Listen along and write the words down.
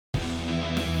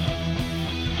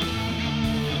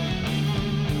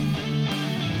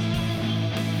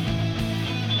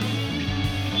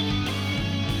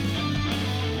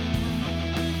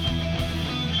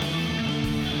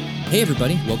Hey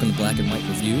everybody, welcome to Black and White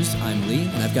Reviews. I'm Lee,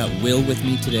 and I've got Will with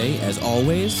me today, as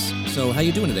always. So, how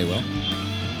you doing today, Will?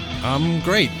 I'm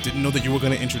great. Didn't know that you were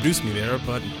going to introduce me there,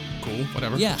 but cool,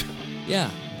 whatever. Yeah.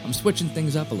 I'm switching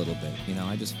things up a little bit. You know,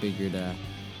 I just figured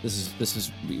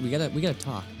we gotta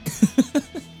talk.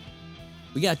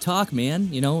 We gotta talk,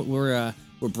 man. You know, we're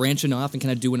branching off and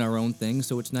kind of doing our own thing,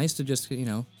 so it's nice to just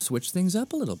switch things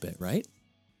up a little bit, right?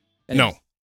 No.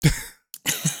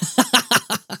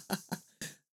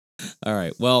 All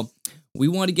right. Well, we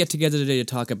want to get together today to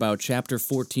talk about Chapter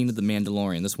 14 of The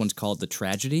Mandalorian. This one's called The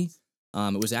Tragedy.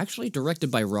 It was actually directed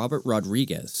by Robert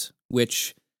Rodriguez,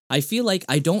 which I feel like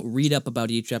I don't read up about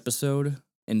each episode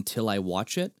until I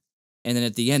watch it. And then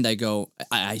at the end, I go,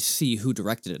 I see who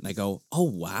directed it, and I go, oh,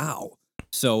 wow.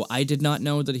 So I did not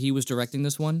know that he was directing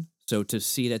this one. So to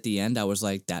see it at the end, I was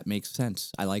like, that makes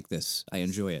sense. I like this. I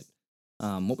enjoy it.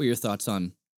 What were your thoughts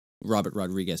on Robert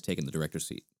Rodriguez taking the director's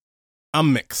seat?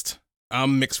 I'm mixed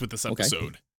with this episode.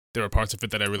 Okay. There are parts of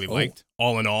it that I really liked.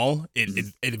 All in all,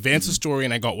 it advanced the story,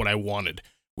 and I got what I wanted.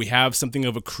 We have something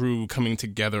of a crew coming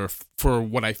together for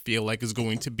what I feel like is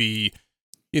going to be,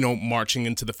 marching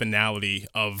into the finality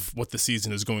of what the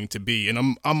season is going to be,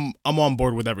 and I'm on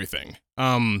board with everything.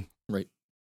 Right.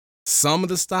 Some of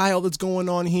the style that's going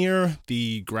on here,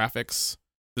 the graphics,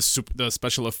 the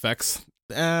special effects,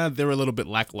 they're a little bit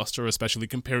lackluster, especially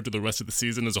compared to the rest of the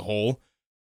season as a whole.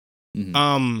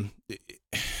 Mm-hmm.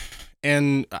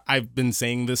 And I've been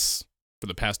saying this for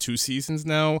the past 2 seasons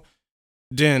now.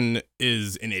 Din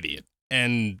is an idiot,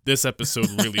 and this episode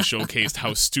really showcased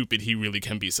how stupid he really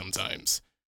can be sometimes.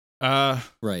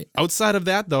 Right. Outside of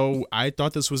that, though, I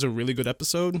thought this was a really good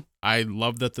episode. I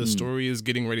love that the story is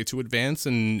getting ready to advance,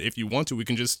 and if you want to, we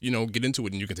can just, get into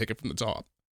it, and you can take it from the top.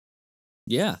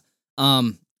 Yeah.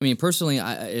 I mean, personally,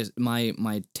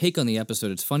 my take on the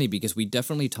episode, it's funny because we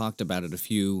definitely talked about it a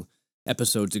few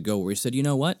episodes ago where we said, you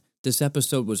know what? This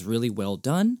episode was really well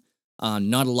done.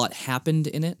 Not a lot happened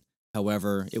in it.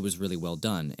 However, it was really well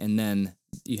done. And then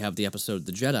you have the episode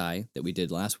The Jedi that we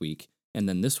did last week, and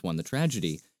then this one, The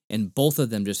Tragedy, and both of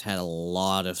them just had a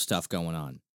lot of stuff going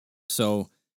on. So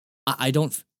I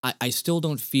still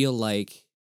don't feel like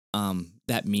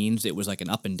that means it was like an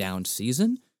up and down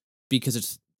season,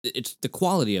 because it's the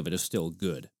quality of it is still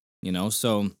good,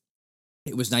 so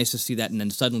it was nice to see that. And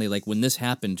then suddenly, like, when this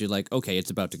happened, you're like, okay,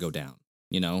 it's about to go down.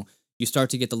 You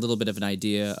start to get a little bit of an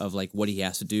idea of like what he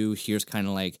has to do. Here's kind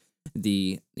of like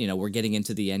we're getting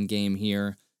into the end game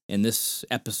here, and this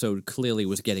episode clearly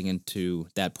was getting into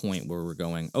that point where we're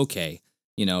going, okay,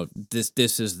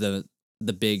 this is the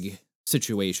big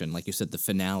situation, like you said, the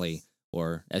finale,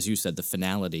 or as you said, the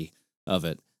finality of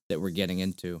it that we're getting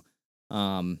into.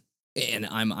 And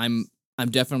I'm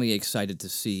definitely excited to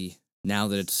see now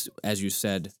that it's, as you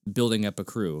said, building up a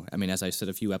crew. I mean, as I said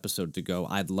a few episodes ago,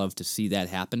 I'd love to see that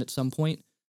happen at some point,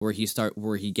 where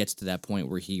he gets to that point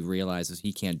where he realizes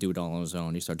he can't do it all on his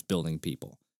own. He starts building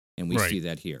people, and we see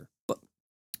that here.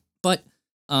 But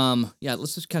yeah,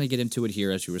 let's just kind of get into it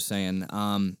here, as you were saying.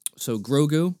 So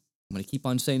Grogu, I'm going to keep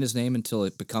on saying his name until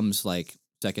it becomes like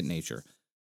second nature.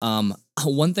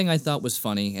 One thing I thought was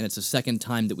funny, and it's the second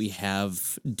time that we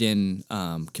have Din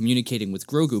communicating with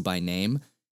Grogu by name.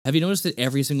 Have you noticed that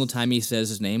every single time he says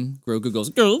his name, Grogu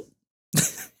goes, "Girl,"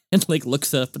 and like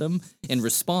looks up at him and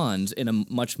responds in a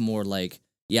much more like,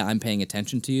 "Yeah, I'm paying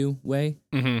attention to you" way.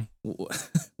 Mm-hmm.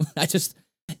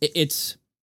 It's,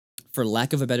 for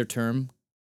lack of a better term,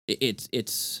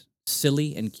 it's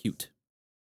silly and cute,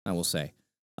 I will say.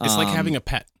 It's like having a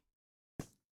pet.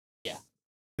 Yeah.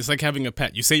 It's like having a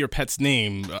pet. You say your pet's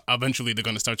name, eventually they're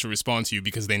going to start to respond to you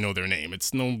because they know their name.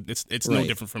 It's no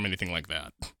different from anything like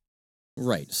that.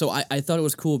 Right. So I thought it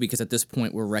was cool because at this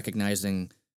point we're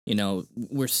recognizing,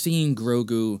 we're seeing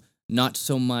Grogu not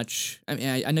so much. I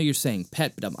mean, I know you're saying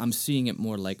pet, but I'm seeing it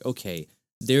more like, okay,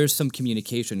 there's some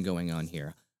communication going on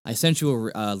here. I sent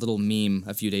you a little meme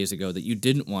a few days ago that you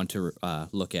didn't want to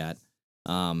look at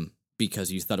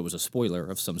because you thought it was a spoiler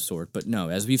of some sort. But no,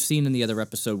 as we've seen in the other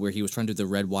episode where he was trying to do the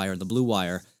red wire and the blue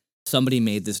wire, somebody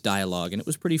made this dialogue, and it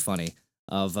was pretty funny,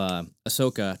 of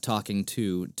Ahsoka talking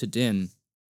to Din.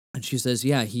 And she says,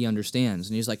 yeah, he understands.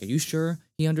 And he's like, are you sure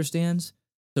he understands?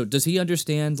 So does he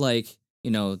understand, like,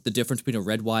 the difference between a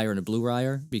red wire and a blue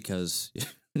wire? Because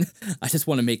I just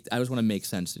want to make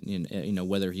sense,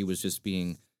 whether he was just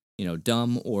being,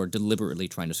 dumb or deliberately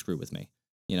trying to screw with me,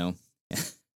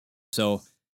 So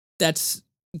that's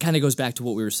kind of goes back to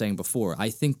what we were saying before.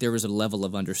 I think there is a level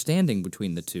of understanding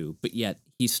between the two, but yet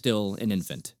he's still an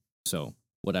infant. So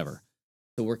whatever.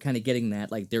 So we're kind of getting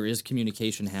that, like, there is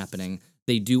communication happening.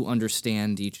 They do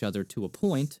understand each other to a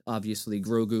point. Obviously,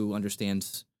 Grogu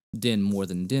understands Din more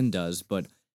than Din does, but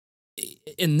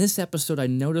in this episode, I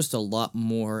noticed a lot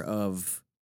more of,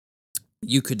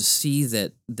 you could see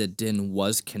that Din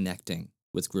was connecting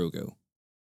with Grogu.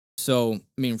 So,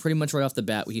 I mean, pretty much right off the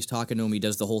bat, he's talking to him. He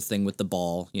does the whole thing with the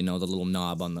ball, the little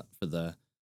knob for the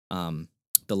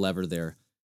lever there,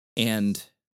 and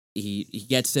he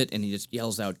gets it, and he just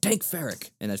yells out "Dank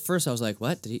Ferric." And at first, I was like,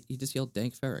 "What? Did he just yell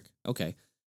Dank Ferric?" Okay,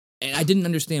 and I didn't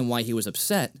understand why he was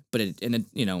upset, but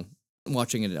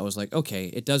watching it, I was like, okay,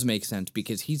 it does make sense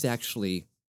because he's actually,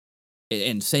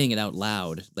 and saying it out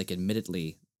loud, like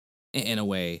admittedly, in a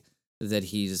way that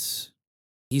he's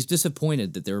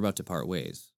disappointed that they're about to part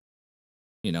ways.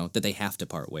 That they have to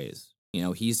part ways.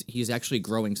 He's actually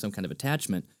growing some kind of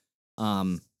attachment.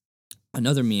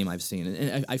 Another meme I've seen,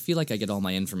 and I feel like I get all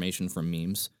my information from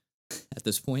memes at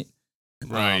this point.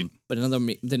 Right. But another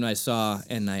thing I saw,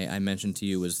 and I mentioned to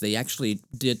you, was they actually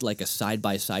did like a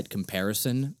side-by-side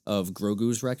comparison of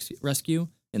Grogu's rescue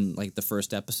in like the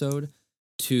first episode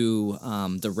to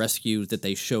the rescue that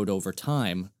they showed over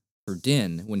time for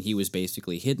Din when he was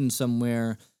basically hidden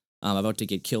somewhere, about to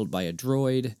get killed by a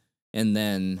droid, and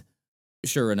then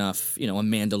sure enough, a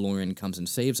Mandalorian comes and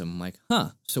saves him. I'm like, huh.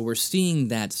 So we're seeing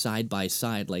that side by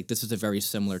side, like this is a very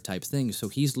similar type thing. So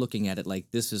he's looking at it like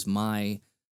this is my,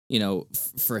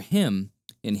 for him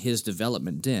in his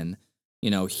development, Din,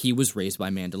 he was raised by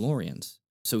Mandalorians.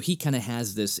 So he kind of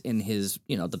has this in his,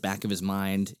 the back of his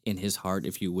mind, in his heart,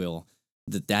 if you will,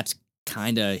 that's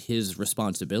kind of his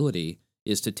responsibility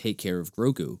is to take care of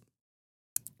Grogu.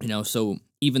 So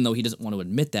even though he doesn't want to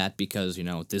admit that because,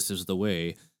 this is the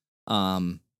way,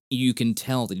 you can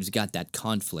tell that he's got that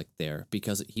conflict there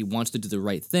because he wants to do the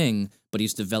right thing, but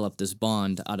he's developed this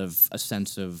bond out of a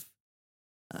sense of,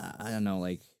 I don't know,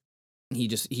 like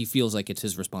he feels like it's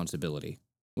his responsibility.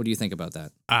 What do you think about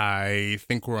that? I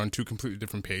think we're on two completely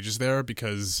different pages there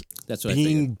because that's what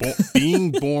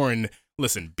being born,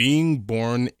 listen, being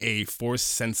born a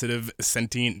force-sensitive,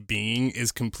 sentient being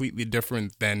is completely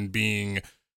different than being,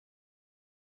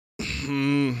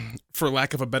 for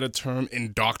lack of a better term,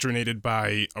 indoctrinated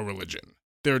by a religion.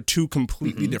 They're two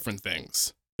completely different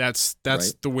things. That's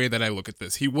right. The way that I look at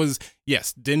this.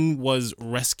 Din was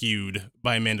rescued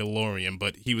by Mandalorian,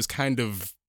 but he was kind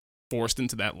of forced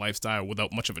into that lifestyle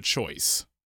without much of a choice.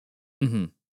 Mm-hmm.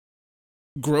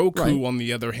 Grogu, on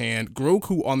the other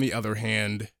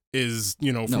hand, is,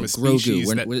 from a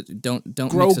species don't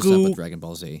mix us up with Dragon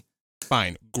Ball Z.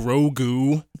 Fine.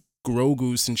 Grogu,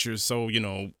 since you're so,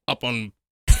 up on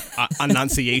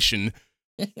enunciation,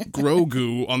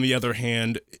 Grogu, on the other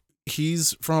hand,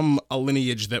 he's from a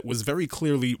lineage that was very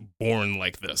clearly born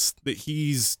like this.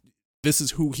 This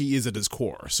is who he is at his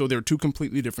core. So they're two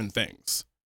completely different things.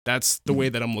 That's the way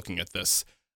that I'm looking at this.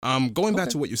 Going back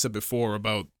to what you said before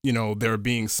about, there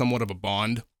being somewhat of a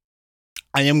bond,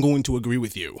 I am going to agree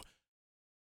with you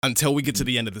until we get to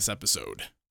the end of this episode.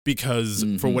 Because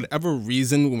for whatever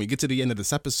reason, when we get to the end of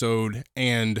this episode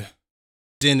and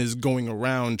Din is going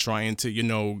around trying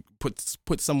to,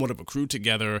 put somewhat of a crew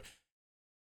together,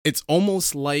 it's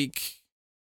almost like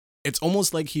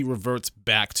he reverts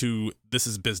back to this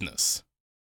is business.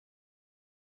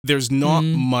 There's not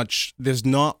much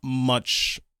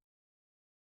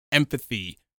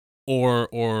empathy or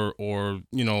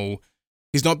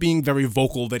he's not being very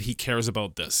vocal that he cares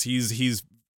about this. He's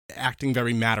acting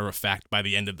very matter of fact by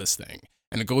the end of this thing.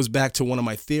 And it goes back to one of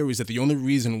my theories that the only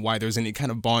reason why there's any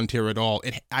kind of bond here at all,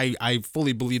 I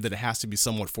fully believe that it has to be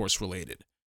somewhat force related.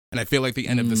 And I feel like the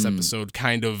end of this episode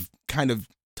kind of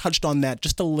touched on that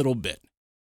just a little bit.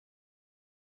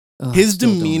 His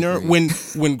demeanor when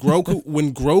Grogu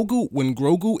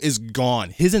is gone,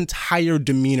 his entire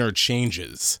demeanor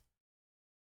changes.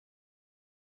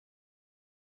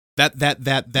 That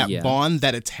bond,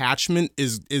 that attachment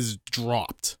is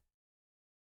dropped.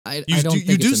 I don't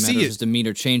think it's a matter of his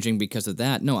demeanor changing because of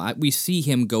that. No, we see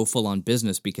him go full on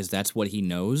business because that's what he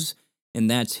knows, and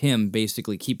that's him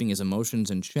basically keeping his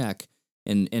emotions in check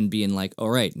and being like,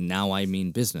 all right, now I mean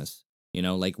business.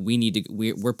 Like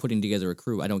we're putting together a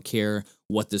crew. I don't care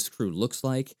what this crew looks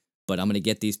like, but I'm going to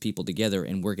get these people together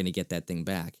and we're going to get that thing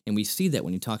back. And we see that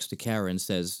when he talks to Kara and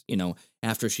says,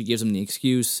 after she gives him the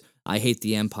excuse, I hate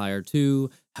the Empire too.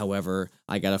 However,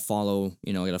 I got to follow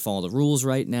the rules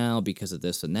right now because of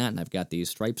this and that. And I've got these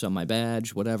stripes on my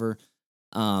badge, whatever.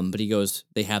 But he goes,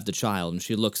 they have the child, and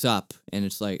she looks up and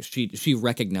it's like, she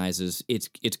recognizes it's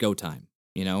go time.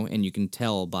 And you can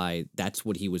tell by that's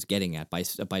what he was getting at by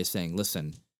saying,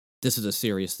 listen, this is a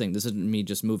serious thing. This isn't me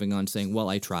just moving on saying, well,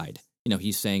 I tried.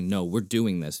 He's saying, no, we're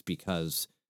doing this because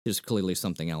there's clearly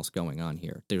something else going on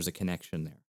here. There's a connection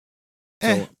there.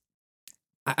 So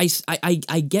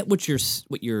I get what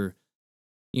you're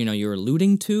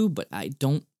alluding to, but I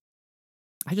don't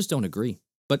I just don't agree.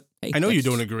 But hey, I know you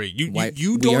don't agree. You we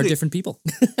don't. are different people.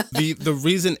 The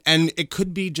reason, and it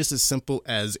could be just as simple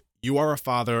as you are a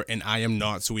father and I am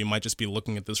not, so we might just be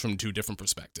looking at this from two different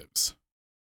perspectives.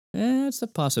 It's a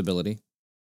possibility.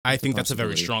 I think that's a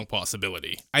very strong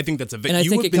possibility. I think that's a and I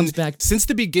think it comes back since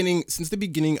the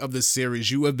beginning of the series.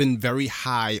 You have been very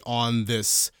high on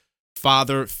this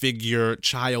father figure,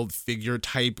 child figure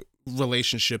type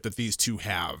relationship that these two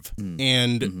have,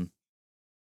 and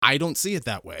I don't see it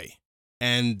that way.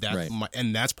 And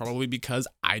that's probably because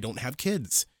I don't have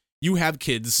kids. You have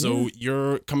kids, so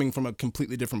you're coming from a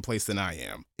completely different place than I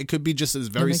am. It could be just as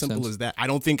very simple as that. I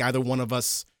don't think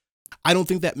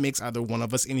that makes either one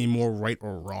of us any more right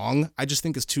or wrong. I just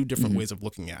think it's two different ways of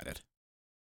looking at it.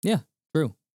 Yeah,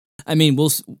 true. I mean,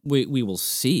 we will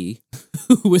see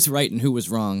who was right and who was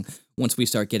wrong once we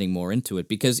start getting more into it.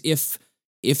 Because if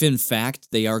in fact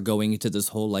they are going into this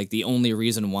whole, like, the only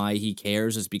reason why he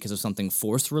cares is because of something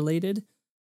Force related,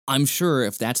 I'm sure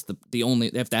if that's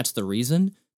if that's the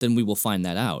reason, then we will find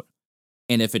that out.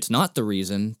 And if it's not the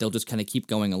reason, they'll just kind of keep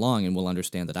going along and we'll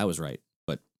understand that I was right.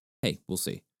 But hey, we'll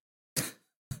see.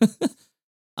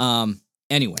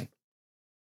 Anyway,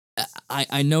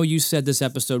 I know you said this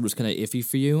episode was kind of iffy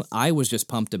for you. I was just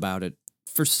pumped about it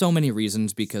for so many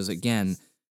reasons because, again,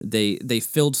 they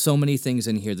filled so many things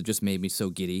in here that just made me so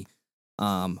giddy.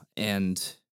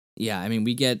 And yeah, I mean,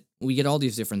 we get all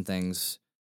these different things.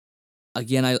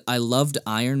 Again, I loved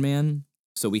Iron Man,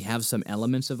 so we have some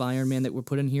elements of Iron Man that were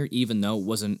put in here, even though it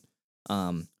wasn't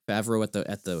Favreau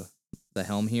at the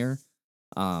helm here.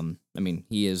 I mean,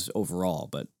 he is overall,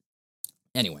 but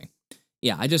anyway,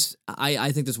 yeah, I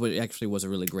think this actually was a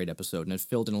really great episode, and it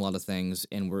filled in a lot of things,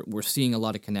 and we're seeing a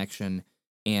lot of connection,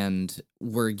 and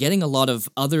we're getting a lot of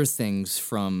other things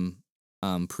from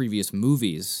previous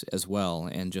movies as well,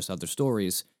 and just other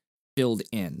stories filled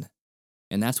in,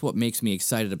 and that's what makes me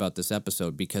excited about this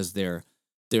episode because they're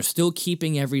still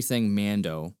keeping everything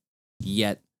Mando,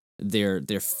 yet they're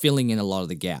filling in a lot of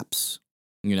the gaps.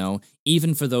 You know,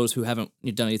 even for those who haven't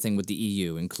done anything with the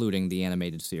EU, including the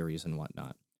animated series and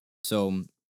whatnot. So,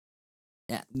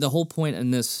 the whole point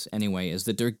in this, anyway, is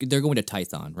that they're going to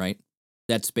Tython, right?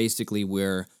 That's basically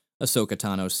where Ahsoka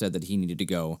Tano said that he needed to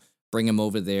go. Bring him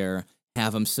over there,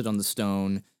 have him sit on the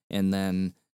stone, and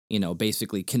then,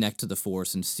 basically connect to the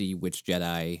Force and see which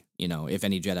Jedi, if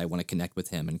any Jedi want to connect with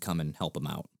him and come and help him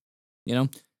out.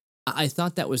 I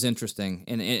thought that was interesting,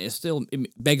 and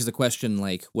it begs the question,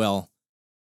 like, well,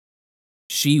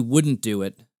 she wouldn't do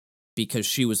it because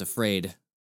she was afraid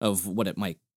of what it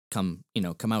might come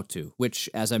out to, which,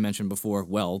 as I mentioned before,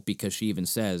 because she even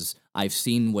says, I've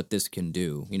seen what this can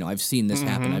do. I've seen this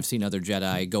happen. I've seen other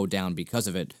Jedi go down because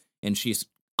of it. And she's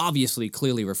obviously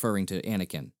clearly referring to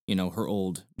Anakin, her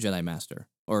old Jedi master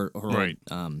or her right.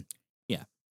 old,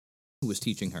 who was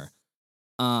teaching her.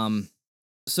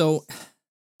 So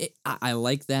I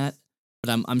like that,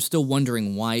 but I'm still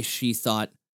wondering why she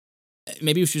thought,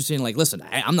 maybe she was saying, like, listen,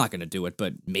 I'm not going to do it,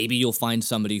 but maybe you'll find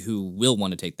somebody who will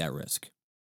want to take that risk.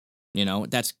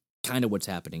 That's kind of what's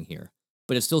happening here.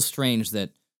 But it's still strange that,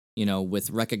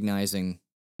 with recognizing,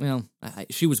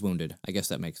 she was wounded. I guess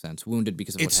that makes sense. Wounded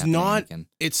because of what happened to Anakin.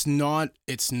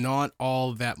 It's not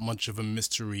all that much of a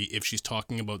mystery if she's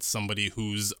talking about somebody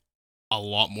who's a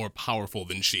lot more powerful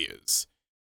than she is.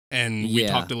 And we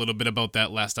talked a little bit about that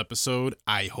last episode.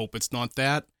 I hope it's not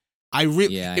that.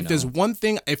 If there's one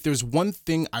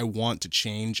thing I want to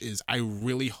change is I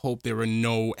really hope there are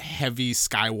no heavy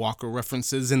Skywalker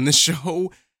references in this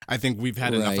show. I think we've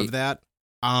had enough of that.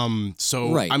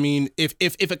 I mean, if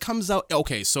it comes out,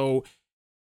 okay, so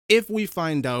if we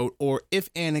find out, or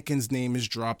if Anakin's name is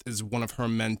dropped as one of her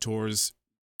mentors,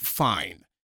 fine.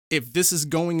 If this is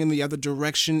going in the other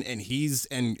direction and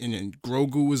and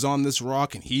Grogu is on this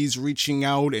rock and he's reaching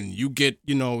out and you get,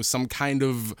 some kind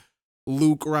of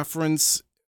Luke reference,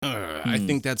 I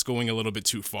think that's going a little bit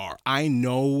too far. I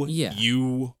know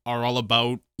you are all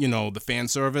about, the fan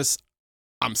service.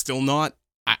 I'm still not.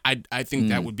 I think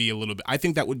that would be a little bit. I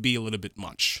think that would be a little bit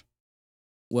much.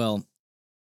 Well,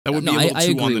 that would be a little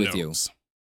too on the nose.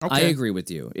 Okay. I agree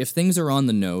with you. If things are on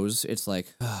the nose, it's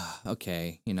like,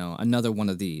 okay, another one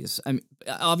of these. I mean,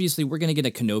 obviously, we're gonna get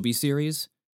a Kenobi series,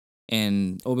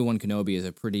 and Obi-Wan Kenobi is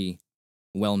a pretty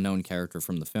well-known character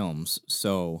from the films,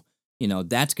 so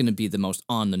that's going to be the most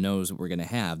on the nose that we're going to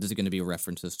have. There's going to be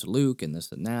references to Luke and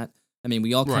this and that. I mean,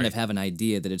 we all kind of have an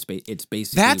idea that it's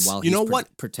basically while he's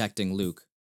protecting Luke.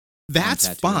 That's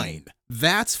fine.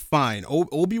 That's fine.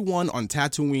 Obi-Wan on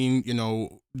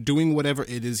Tatooine, doing whatever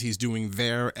it is he's doing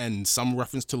there, and some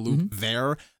reference to Luke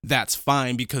there. That's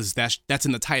fine because that's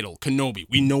in the title, Kenobi.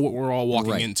 We know what we're all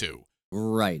walking into.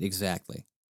 Right. Exactly.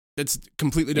 It's a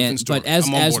completely different story. But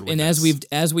I'm on board with this.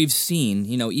 as we've seen,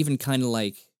 even kind of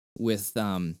like with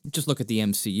just look at the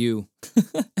MCU.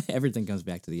 Everything comes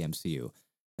back to the MCU.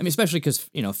 I mean, especially because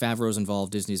Favreau's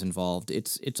involved, Disney's involved.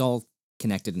 It's all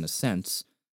connected in a sense.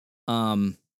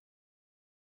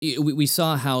 We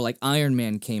saw how like Iron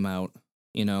Man came out,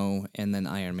 and then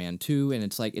Iron Man 2, and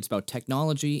it's like it's about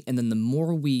technology, and then the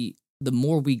more we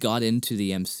got into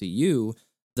the MCU,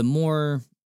 the more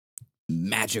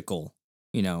magical,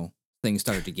 things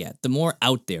started to get. The more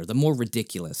out there, the more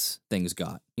ridiculous things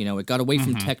got. It got away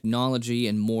from technology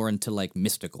and more into like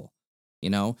mystical,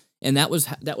 and that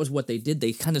was what they did.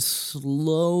 They kind of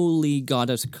slowly got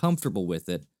us comfortable with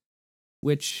it,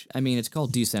 which, I mean, it's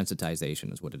called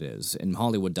desensitization is what it is. And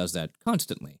Hollywood does that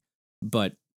constantly.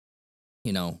 But,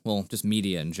 just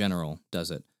media in general does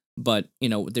it. But,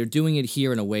 they're doing it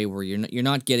here in a way where you're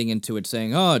not getting into it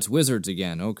saying, oh, it's wizards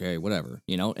again. Okay, whatever,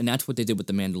 And that's what they did with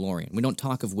The Mandalorian. We don't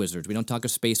talk of wizards. We don't talk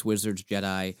of space wizards,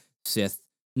 Jedi, Sith.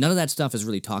 None of that stuff is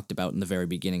really talked about in the very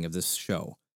beginning of this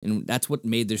show. And that's what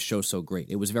made this show so great.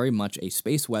 It was very much a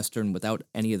space western without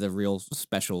any of the real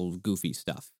special goofy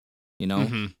stuff.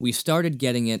 We started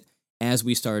getting it as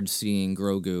we started seeing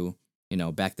Grogu.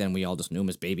 Back then we all just knew him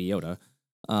as Baby Yoda,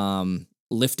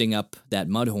 lifting up that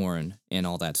mudhorn and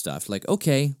all that stuff. Like,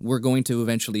 okay, we're going to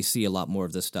eventually see a lot more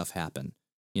of this stuff happen,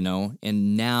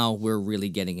 and now we're really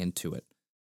getting into it.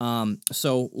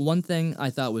 So one thing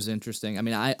I thought was interesting. I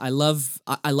mean, I love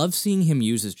seeing him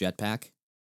use his jetpack.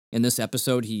 In this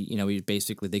episode, he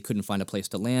basically they couldn't find a place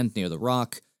to land near the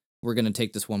rock. We're gonna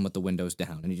take this one with the windows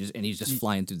down, and he's just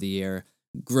flying through the air.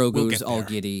 Grogu's all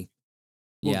giddy.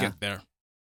 We'll get there.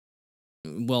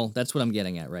 Well, that's what I'm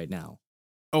getting at right now.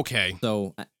 Okay.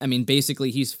 So, I mean,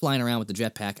 basically, he's flying around with the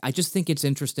jetpack. I just think it's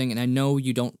interesting, and I know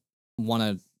you don't want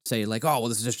to say like, oh, well,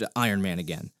 this is just Iron Man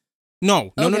again.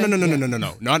 No.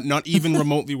 Not even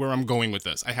remotely where I'm going with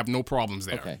this. I have no problems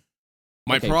there. Okay.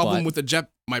 My problem with the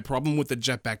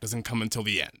jetpack doesn't come until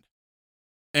the end.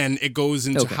 And it goes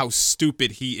into how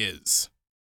stupid he is.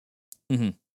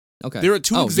 Mm-hmm. Okay. There are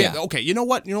two examples. Yeah. Okay, you know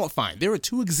what? Fine. There are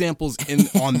two examples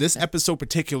on this episode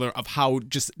particular of how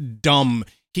just dumb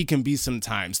he can be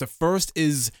sometimes. The first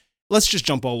is, let's just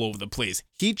jump all over the place.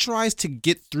 He tries to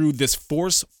get through this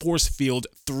force field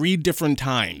 3 different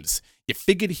times. You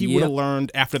figured he would have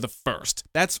learned after the first.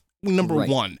 That's number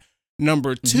one.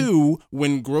 Number two,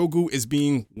 when Grogu is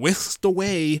being whisked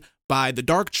away by the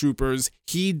Dark Troopers,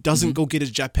 he doesn't go get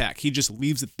his jetpack. He just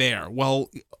leaves it there.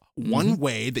 Well, one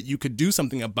way that you could do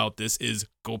something about this is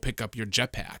go pick up your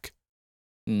jetpack.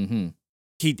 Mm-hmm.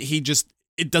 He just,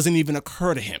 it doesn't even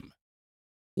occur to him.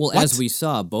 Well, as we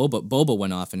saw, Boba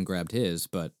went off and grabbed his,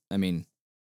 but I mean,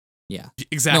 yeah.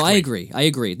 Exactly. No, I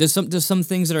agree. There's some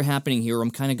things that are happening here where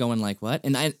I'm kind of going like, what?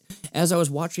 And as I was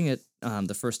watching it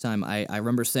the first time, I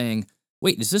remember saying,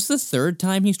 wait, is this the 3rd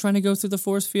time he's trying to go through the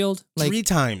force field? Like 3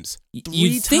 times.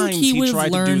 You'd think he would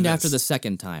have learned after the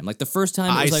second time. Like the first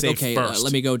time, it was like, okay,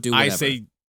 let me go do whatever.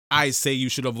 I say you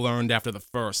should have learned after the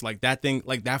first. Like that thing,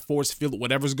 like that force field,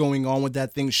 whatever's going on with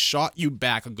that thing shot you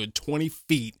back a good 20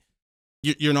 feet.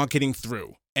 You're not getting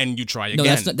through. And you try again.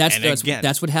 No,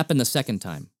 that's what happened the second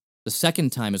time. The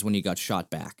second time is when he got shot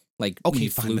back. Like, okay,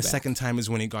 fine. The second time is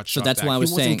when he got shot back. So that's why I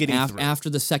was saying after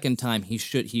the second time, he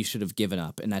should have given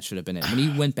up, and that should have been it. When he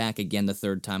went back again the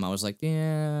third time, I was like,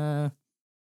 yeah,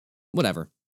 whatever.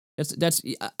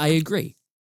 I agree.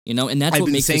 And that's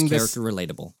what makes this character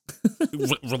relatable.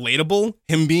 Relatable?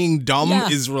 Him being dumb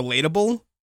is relatable?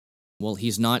 Well,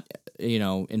 he's not,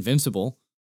 invincible.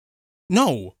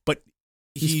 No, but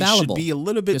he's fallible. Should be a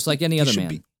little bit just like any other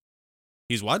man.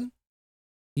 He's what?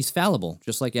 He's fallible,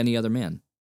 just like any other man.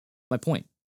 My point.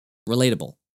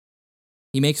 Relatable.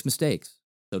 He makes mistakes.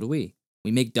 So do we.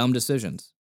 We make dumb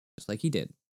decisions, just like he did.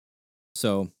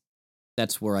 So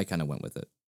that's where I kind of went with it.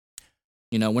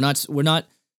 We're not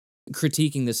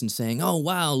critiquing this and saying, "Oh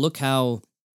wow, look how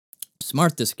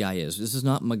smart this guy is." This is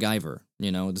not MacGyver.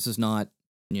 This is not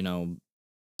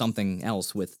something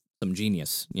else with some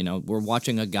genius. We're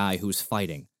watching a guy who's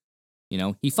fighting.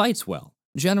 He fights well.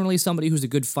 Generally, somebody who's a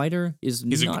good fighter is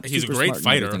he's a great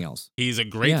fighter. Everything else. He's a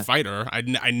great fighter.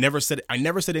 I never said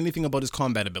anything about his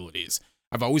combat abilities.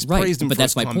 I've always praised him for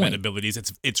his combat abilities.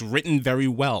 It's written very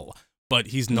well, but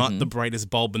he's not the brightest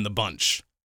bulb in the bunch.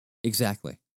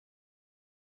 Exactly.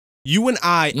 You and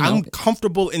I'm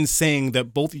comfortable in saying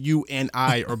that both you and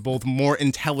I are both more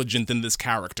intelligent than this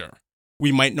character.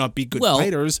 We might not be good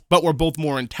fighters, but we're both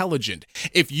more intelligent.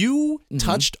 If you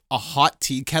touched a hot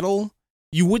tea kettle,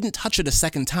 you wouldn't touch it a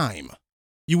second time.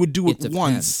 You would do it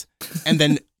once, and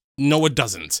then, no, it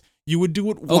doesn't. You would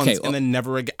do it once, and then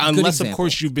never again. Unless, of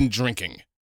course, you've been drinking.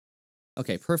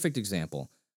 Okay, perfect example.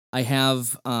 I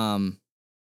have I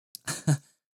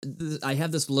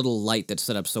have this little light that's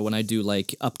set up so when I do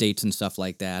like updates and stuff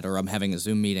like that, or I'm having a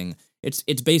Zoom meeting, it's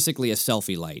basically a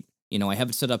selfie light. You know, I have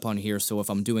it set up on here so if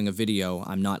I'm doing a video,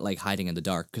 I'm not like hiding in the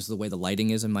dark because the way the lighting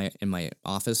is in my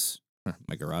office,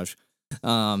 my garage.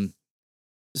 Um,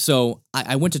 so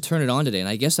I went to turn it on today, and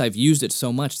I guess I've used it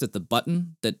so much that the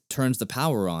button that turns the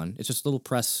power on, it's just a little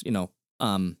press,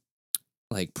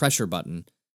 like pressure button.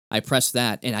 I pressed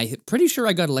that, and I'm pretty sure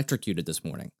I got electrocuted this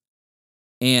morning.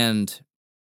 And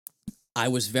I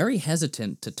was very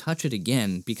hesitant to touch it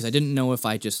again because I didn't know if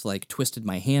I just like twisted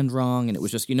my hand wrong, and it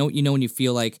was just you know when you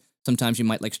feel like sometimes you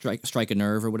might like strike a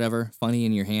nerve or whatever funny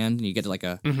in your hand, and you get like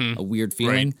a weird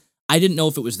feeling. Right. I didn't know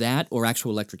if it was that or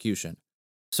actual electrocution.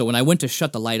 So when I went to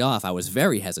shut the light off, I was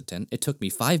very hesitant. It took me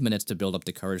 5 minutes to build up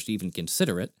the courage to even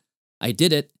consider it. I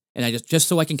did it, and I just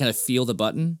so I can kind of feel the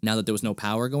button now that there was no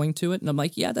power going to it, and I'm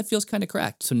like, yeah, that feels kind of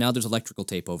cracked. So now there's electrical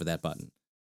tape over that button.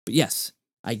 But yes,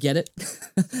 I get it.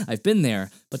 I've been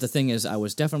there, but the thing is, I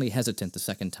was definitely hesitant the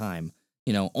second time.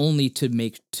 Only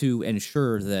to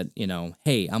ensure that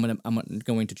hey, I'm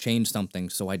going to change something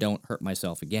so I don't hurt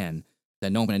myself again. That I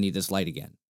know I'm going to need this light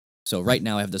again. So right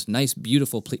now I have this nice,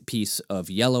 beautiful piece of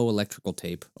yellow electrical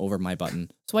tape over my button,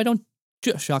 so I don't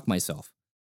shock myself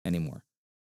anymore.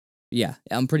 Yeah,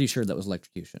 I'm pretty sure that was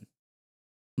electrocution.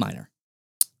 Minor,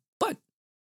 but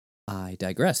I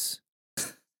digress.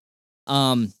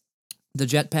 The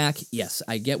jetpack, yes,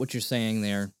 I get what you're saying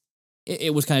there.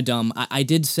 It was kind of dumb. I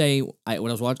did say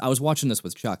when I was watching this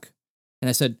with Chuck, and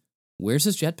I said, "Where's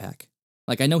his jetpack?"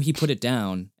 Like I know he put it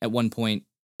down at one point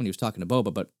when he was talking to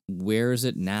Boba, but where is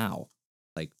it now?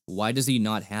 Like, why does he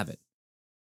not have it?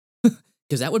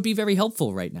 Because that would be very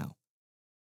helpful right now.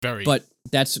 Very. But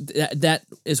that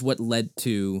is what led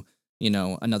to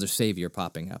another savior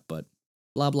popping up. But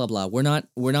blah blah blah. We're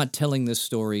not telling this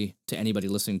story to anybody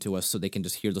listening to us so they can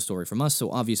just hear the story from us.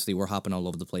 So obviously we're hopping all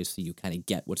over the place so you kind of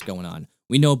get what's going on.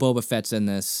 We know Boba Fett's in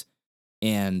this,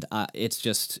 and it's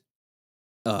just,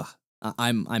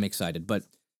 I'm excited. But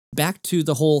back to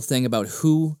the whole thing about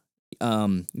who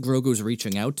Grogu's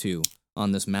reaching out to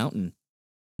on this mountain.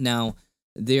 Now,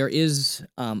 there is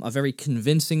a very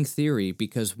convincing theory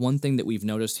because one thing that we've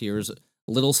noticed here is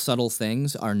little subtle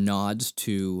things are nods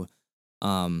to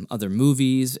other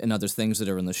movies and other things that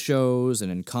are in the shows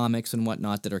and in comics and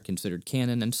whatnot that are considered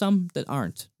canon, and some that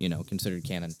aren't, considered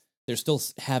canon. They're still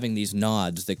having these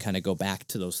nods that kind of go back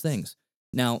to those things.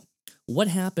 Now, what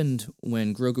happened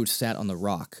when Grogu sat on the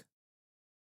rock?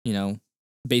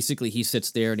 Basically he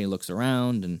sits there and he looks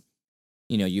around, and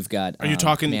you've got Are you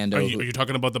talking? Mando, are you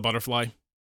talking about the butterfly?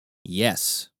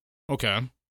 Yes. Okay.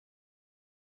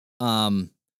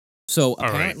 So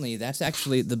apparently that's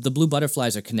actually the blue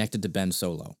butterflies are connected to Ben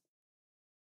Solo,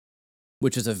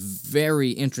 which is a very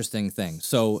interesting thing.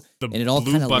 So and it all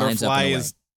kind of lines up in a way.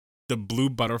 The blue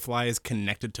butterfly is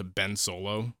connected to Ben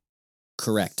Solo.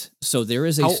 Correct. So there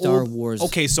is a Star Wars.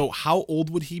 Okay, so how old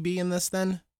would he be in this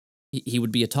then? He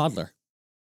would be a toddler.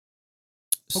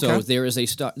 So Okay. there is a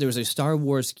Star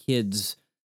Wars Kids.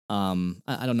 I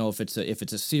don't know if it's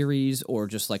a series or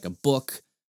just like a book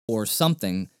or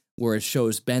something where it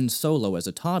shows Ben Solo as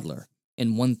a toddler.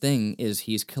 And one thing is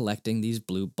he's collecting these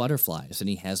blue butterflies, and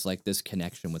he has like this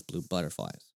connection with blue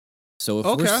butterflies. So if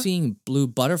we're seeing blue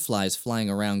butterflies flying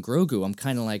around Grogu, I'm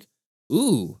kind of like,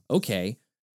 ooh, okay.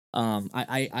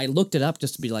 I looked it up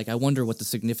just to be like, I wonder what the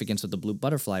significance of the blue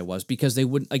butterfly was, because they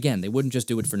wouldn't just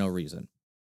do it for no reason.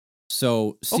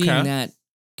 So seeing that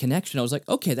connection, I was like,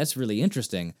 okay, that's really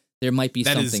interesting. There might be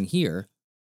something here.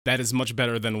 That is much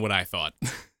better than what I thought.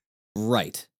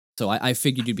 Right. So I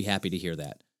figured you'd be happy to hear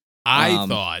that.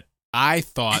 I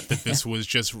thought that this was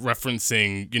just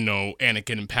referencing,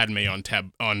 Anakin and Padme on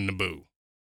Naboo.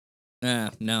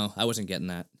 No, I wasn't getting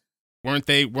that. Weren't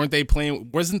they playing?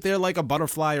 Wasn't there like a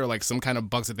butterfly or like some kind of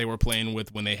bugs that they were playing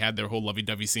with when they had their whole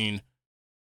lovey-dovey scene?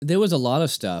 There was a lot of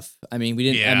stuff. I mean, we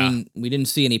didn't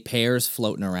see any pears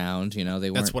floating around. They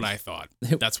weren't. That's what I thought.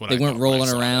 They weren't rolling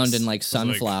around in like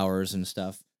sunflowers and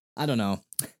stuff. I don't know.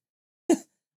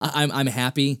 I'm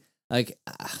happy. Like,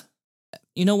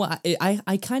 you know what?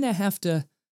 I kind of have to.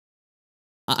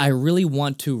 I really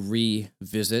want to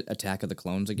revisit Attack of the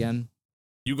Clones again.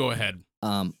 You go ahead.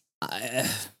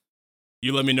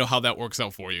 You let me know how that works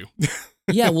out for you.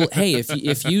 Yeah, well, hey,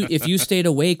 if you stayed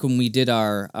awake when we did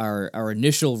our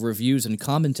initial reviews and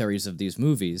commentaries of these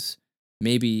movies,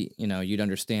 maybe you'd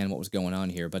understand what was going on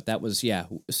here. But that was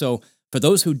So for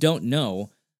those who don't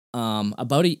know,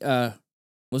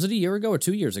 was it a year ago or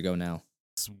 2 years ago now?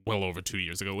 It's well over 2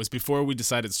 years ago. It was before we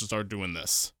decided to start doing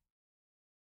this.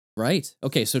 Right.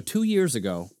 Okay, so 2 years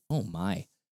ago. Oh my.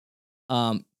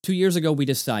 2 years ago, we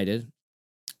decided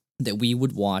that we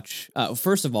would watch.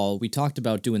 First of all, we talked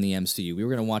about doing the MCU. We were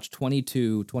going to watch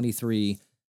 22, 23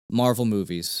 Marvel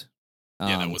movies.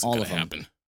 Yeah, that wasn't all going of to them. happen.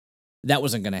 That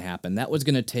wasn't going to happen. That was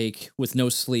going to take, with no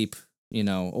sleep,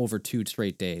 over 2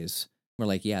 straight days. We're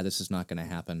like, yeah, this is not going to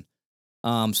happen.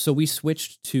 So we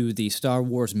switched to the Star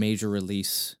Wars major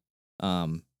release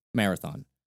marathon.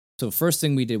 So first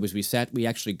thing we did was we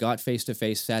actually got face to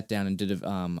face, sat down, and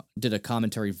did a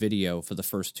commentary video for the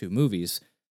first 2 movies.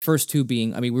 First 2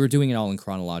 being, we were doing it all in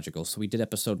chronological, so we did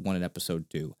episode 1 and episode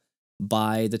 2.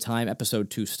 By the time episode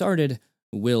 2 started,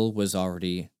 Will was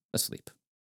already asleep.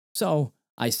 So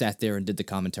I sat there and did the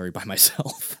commentary by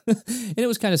myself, and it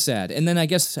was kind of sad. And then I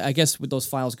guess with those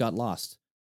files got lost,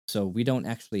 so we don't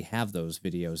actually have those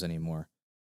videos anymore,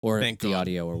 or Thank the God.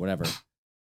 audio or whatever.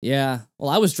 Yeah, well,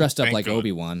 I was dressed up Thank like God.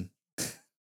 Obi-Wan.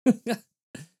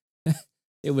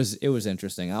 It was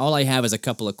interesting. All I have is a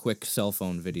couple of quick cell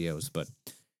phone videos, but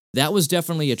that was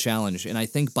definitely a challenge. And I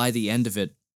think by the end of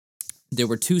it, there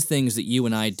were 2 things that you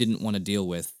and I didn't want to deal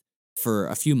with for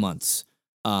a few months.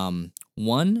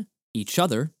 One, each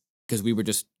other, because we were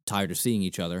just tired of seeing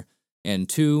each other, and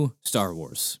 2, Star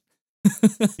Wars.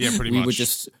 Yeah, pretty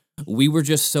much. We were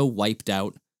just so wiped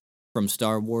out from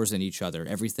Star Wars and each other.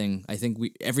 Everything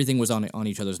was on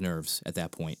each other's nerves at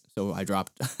that point. So I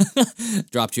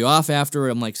dropped you off after.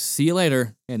 I'm like, see you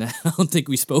later. And I don't think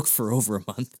we spoke for over a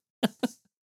month.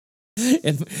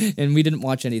 and we didn't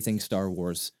watch anything Star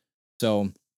Wars.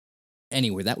 So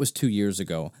anyway, that was 2 years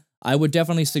ago. I would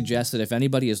definitely suggest that if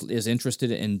anybody is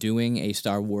interested in doing a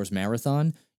Star Wars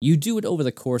marathon, you do it over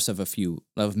the course of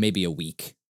maybe a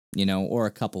week, or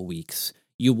a couple weeks.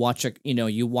 You watch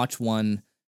one,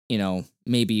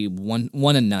 maybe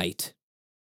one a night,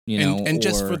 and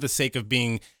just for the sake of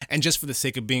being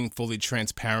fully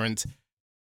transparent,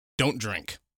 don't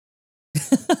drink.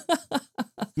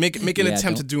 Make an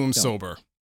attempt to do them sober.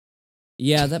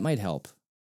 Yeah, that might help.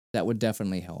 That would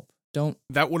definitely help.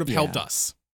 That would have helped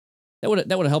us. That would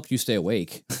have helped you stay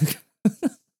awake.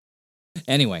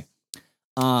 Anyway,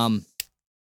 not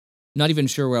even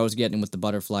sure where I was getting with the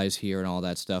butterflies here and all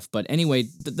that stuff. But anyway,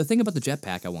 the thing about the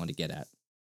jetpack I wanted to get at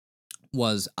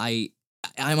was I'm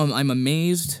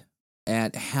amazed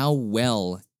at how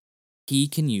well he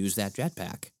can use that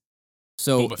jetpack.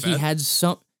 So Boba he Fett? had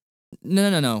some.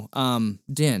 No.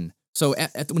 Din. So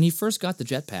when he first got the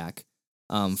jetpack,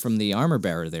 from the armor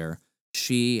bearer there,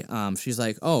 she's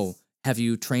like, "Oh, have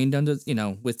you trained under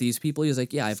with these people?" He's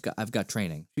like, "Yeah, I've got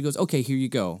training." She goes, "Okay, here you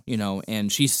go,"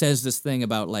 and she says this thing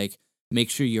about like, make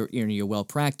sure you're well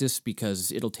practiced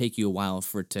because it'll take you a while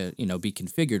for it to be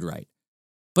configured right.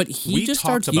 But he just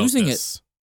starts using it.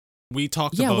 We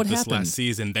talked about this last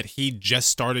season that he just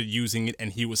started using it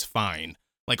and he was fine.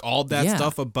 Like all that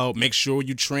stuff about make sure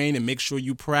you train and make sure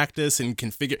you practice and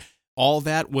configure, all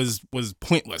that was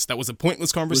pointless. That was a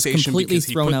pointless conversation. It was completely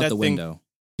thrown out the window.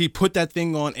 He put that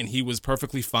thing on and he was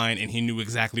perfectly fine and he knew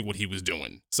exactly what he was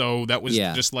doing. So that was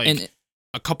just like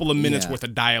a couple of minutes worth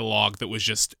of dialogue that was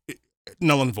just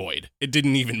null and void. It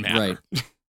didn't even matter. Right.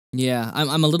 Yeah,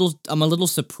 I'm a little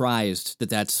surprised that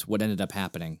that's what ended up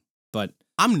happening, but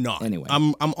I'm not. Anyway,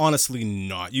 I'm honestly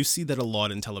not. You see that a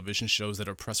lot in television shows that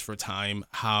are pressed for time,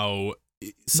 how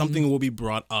something will be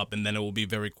brought up and then it will be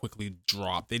very quickly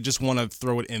dropped. They just want to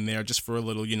throw it in there just for a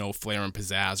little, flair and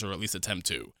pizzazz, or at least attempt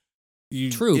to.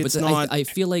 True, but I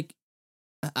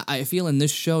feel in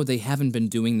this show they haven't been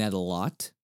doing that a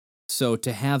lot. So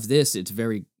to have this, it's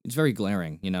very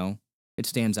glaring. It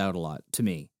stands out a lot to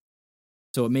me.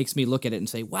 So it makes me look at it and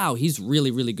say, wow, he's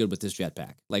really, really good with this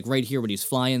jetpack. Like right here when he's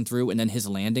flying through and then his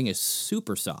landing is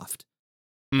super soft.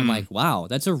 I'm like, wow,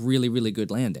 that's a really, really good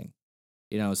landing.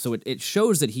 So it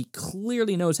shows that he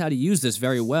clearly knows how to use this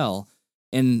very well.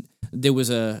 And there was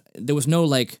no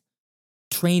like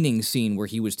training scene where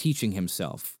he was teaching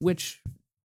himself, which,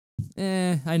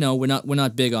 I know we're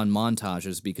not big on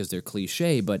montages because they're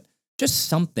cliche, but just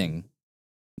something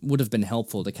would have been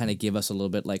helpful to kind of give us a little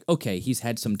bit like, okay, he's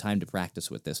had some time to practice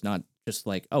with this, not just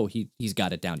like, oh, he's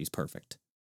got it down, he's perfect.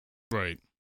 Right.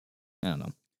 I don't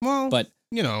know. Well, but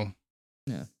yeah.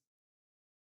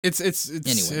 It's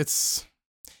anyway.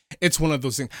 It's one of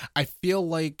those things. I feel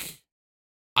like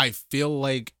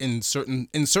in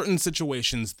certain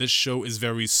situations, this show is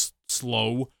very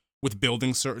slow with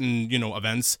building certain,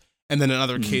 events. And then in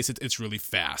other cases, it's really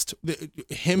fast.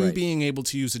 Him being able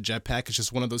to use a jetpack is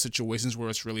just one of those situations where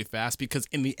it's really fast because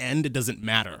in the end, it doesn't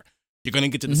matter. You're going to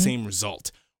get to the same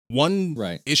result. One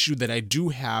issue that I do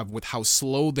have with how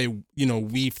slow they,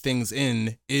 weave things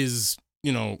in is,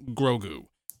 Grogu.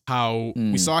 How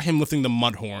we saw him lifting the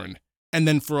Mudhorn, and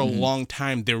then for a long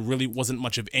time, there really wasn't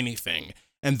much of anything.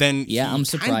 And then Yeah, I'm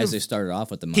surprised they started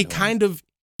off with the Mudhorn.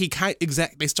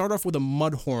 They start off with a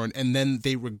Mudhorn, and then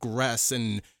they regress,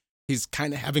 and he's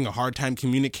kind of having a hard time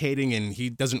communicating, and he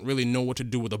doesn't really know what to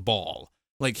do with a ball.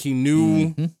 Like, he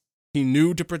knew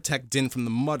to protect Din from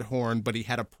the Mudhorn, but he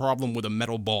had a problem with a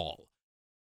metal ball.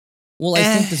 Well, I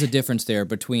think there's a difference there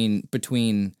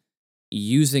between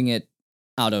using it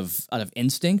out of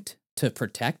instinct to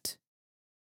protect,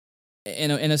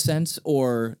 in a sense,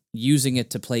 or using it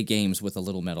to play games with a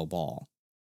little metal ball.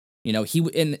 You know,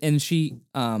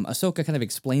 Ahsoka kind of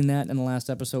explained that in the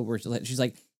last episode, where she's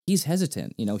like, he's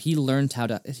hesitant. You know, he learned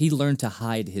to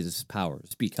hide his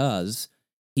powers because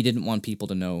he didn't want people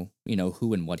to know, you know,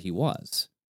 who and what he was.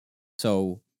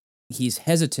 So he's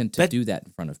hesitant to do that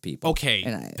in front of people. Okay,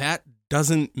 that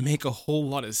doesn't make a whole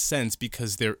lot of sense,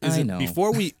 because there isn't, I know.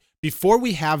 before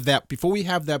we have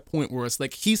that point where it's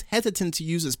like he's hesitant to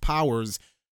use his powers.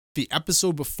 The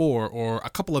episode before, or a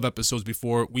couple of episodes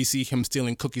before, we see him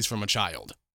stealing cookies from a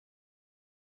child.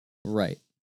 Right.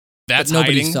 That's but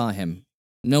nobody hiding. saw him.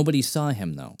 Nobody saw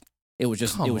him though. It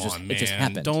just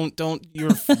happened.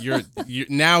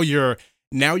 Now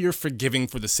you're forgiving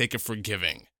for the sake of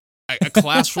forgiving. A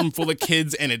classroom full of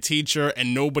kids and a teacher,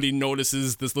 and nobody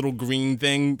notices this little green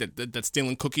thing that's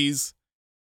stealing cookies.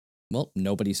 Well,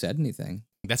 nobody said anything.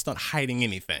 That's not hiding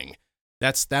anything.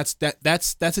 That's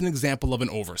an example of an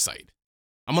oversight.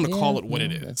 I'm gonna call it what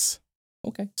it is.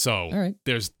 Okay. So all right.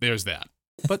 There's that.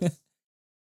 But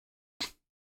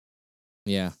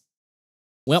yeah.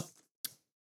 Well,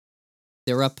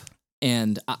 they're up,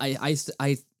 and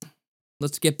I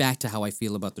let's get back to how I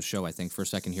feel about the show, I think, for a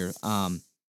second here.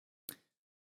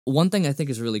 One thing I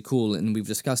think is really cool, and we've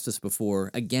discussed this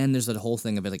before, again, there's that whole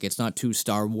thing of it, like, it's not too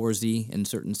Star Wars-y in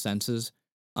certain senses.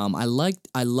 I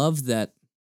love that,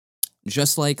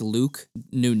 just like Luke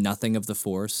knew nothing of the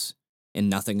Force and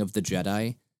nothing of the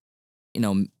Jedi, you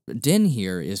know, Din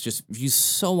here is just, he's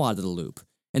so out of the loop.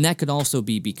 And that could also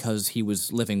be because he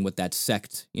was living with that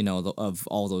sect, you know, of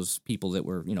all those people that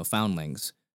were, you know,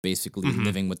 foundlings, basically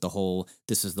living with the whole,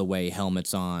 this is the way,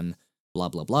 helmets on, blah,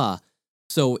 blah, blah.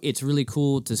 So it's really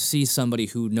cool to see somebody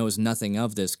who knows nothing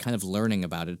of this kind of learning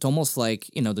about it. It's almost like,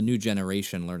 you know, the new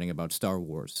generation learning about Star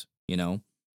Wars, you know,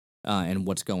 and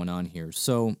what's going on here.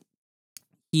 So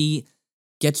he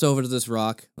gets over to this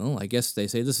rock. Oh, I guess they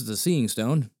say this is a seeing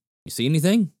stone. You see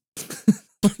anything?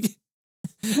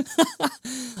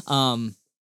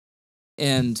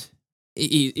 And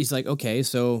he's like, okay,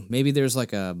 so maybe there's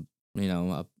like a, you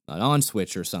know, an on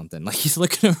switch or something. Like, he's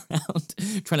looking around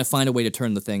trying to find a way to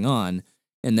turn the thing on.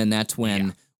 And then that's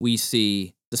when we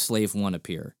see the Slave One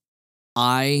appear.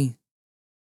 I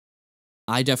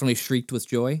definitely shrieked with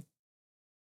joy.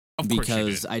 Of course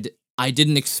because I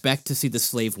didn't expect to see the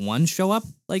Slave One show up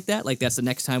like that. Like, that's the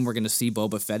next time we're going to see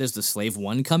Boba Fett, is the Slave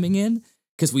One coming in.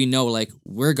 Because we know, like,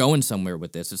 we're going somewhere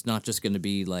with this. It's not just going to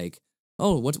be like,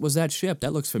 oh, what was that ship?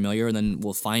 That looks familiar. And then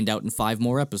we'll find out in 5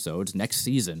 more episodes next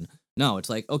season. No, it's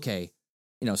like, okay,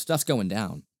 you know, stuff's going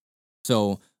down.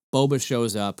 So Boba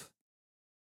shows up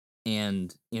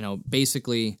and, you know,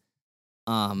 basically,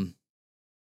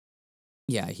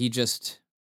 he just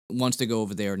wants to go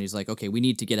over there, and he's like, okay, we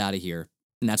need to get out of here.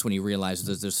 And that's when he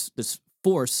realizes there's this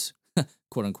force,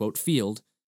 quote unquote, field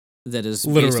that is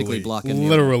basically blocking.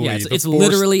 Literally. Yeah, it's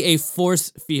literally a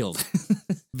force field.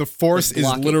 The force is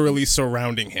literally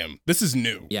surrounding him. This is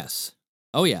new. Yes.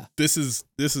 Oh yeah. This is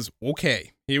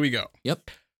okay. Here we go. Yep.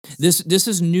 This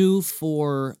is new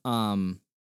for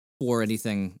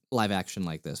anything live action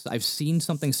like this. I've seen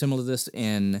something similar to this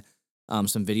in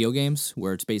some video games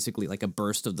where it's basically like a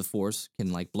burst of the force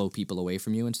can like blow people away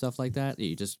from you and stuff like that.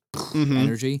 You just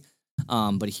energy.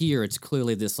 But here it's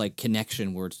clearly this like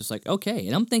connection where it's just like, okay.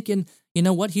 And I'm thinking, you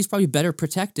know what? He's probably better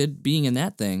protected being in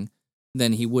that thing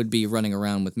than he would be running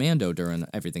around with Mando during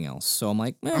everything else. So I'm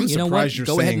like, you know what?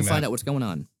 Go ahead and find out what's going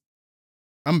on.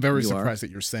 I'm very surprised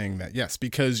that you're saying that. Yes,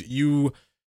 because you've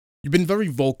been very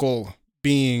vocal,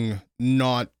 being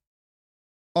not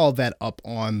all that up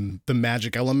on the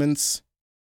magic elements,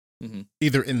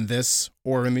 either in this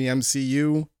or in the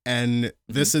MCU, and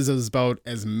this is about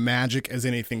as magic as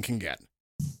anything can get.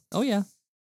 Oh yeah.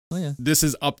 This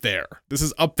is up there. This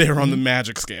is up there on the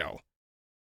magic scale.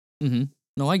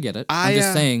 No, I get it. I'm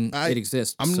just saying it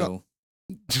exists.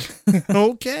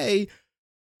 Okay.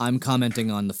 I'm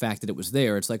commenting on the fact that it was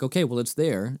there. It's like, okay, well, it's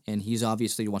there, and he's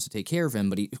obviously wants to take care of him,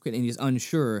 but he's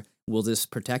unsure. Will this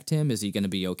protect him? Is he going to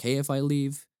be okay if I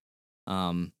leave?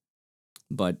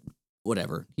 But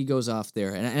whatever. He goes off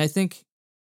there, and I think,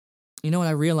 you know what?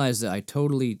 I realized that I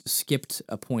totally skipped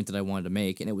a point that I wanted to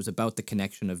make, and it was about the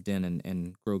connection of Din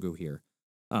and Grogu here,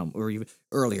 or even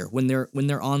earlier when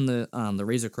they're on the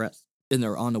Razor Crest. and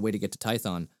they're on the way to get to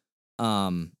Tython,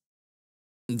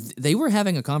 they were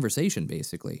having a conversation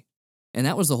basically, and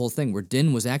that was the whole thing where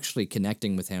Din was actually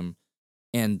connecting with him,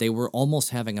 and they were almost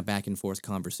having a back and forth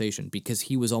conversation because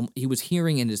he was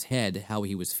hearing in his head how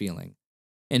he was feeling,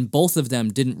 and both of them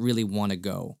didn't really want to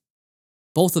go,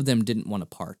 both of them didn't want to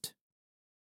part,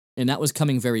 and that was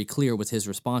coming very clear with his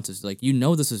responses. Like,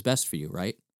 this is best for you,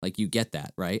 right? Like, you get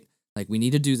that, right? Like, we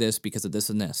need to do this because of this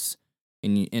and this,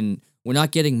 and we're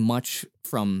not getting much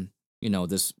from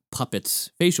this puppet's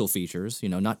facial features,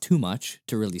 not too much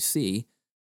to really see,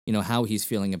 how he's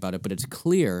feeling about it. But it's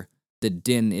clear that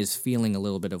Din is feeling a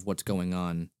little bit of what's going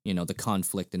on, the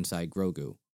conflict inside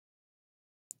Grogu.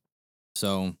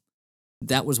 So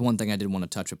that was one thing I did want to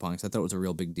touch upon because I thought it was a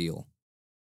real big deal.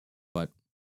 But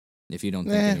if you don't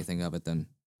think anything of it, then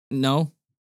no.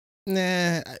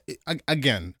 Nah.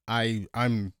 Again,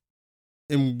 I'm,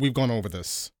 and we've gone over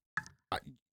this.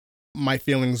 My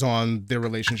feelings on their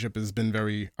relationship has been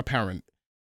very apparent.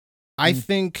 I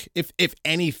think if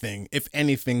anything,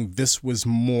 this was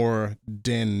more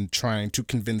Din trying to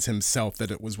convince himself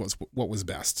that it was what was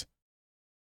best.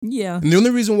 Yeah. And the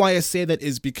only reason why I say that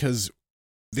is because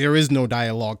there is no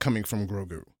dialogue coming from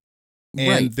Grogu.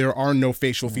 And there are no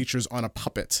facial features on a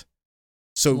puppet.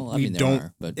 So we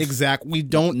don't exactly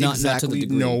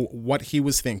know what he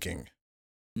was thinking.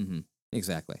 Mm-hmm.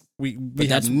 Exactly. We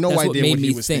have no idea what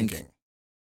he was thinking.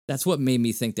 That's what made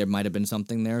me think there might have been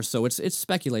something there. So it's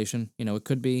speculation. It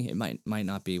could be, it might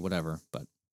not be, whatever. But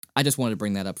I just wanted to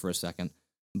bring that up for a second.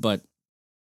 But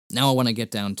now I want to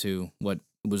get down to what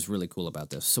was really cool about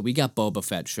this. So we got Boba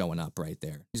Fett showing up right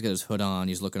there. He's got his hood on.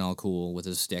 He's looking all cool with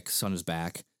his sticks on his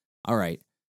back. All right.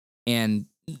 And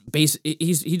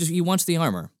he wants the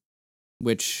armor,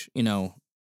 which,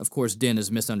 of course, Din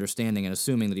is misunderstanding and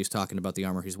assuming that he's talking about the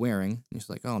armor he's wearing. And he's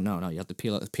like, oh, no, you have to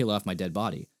peel off my dead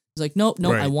body. He's like, no,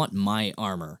 right. I want my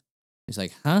armor. He's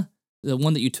like, huh? The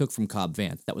one that you took from Cobb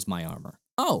Vanth, that was my armor.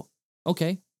 Oh,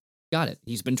 okay. Got it.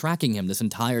 He's been tracking him this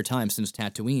entire time since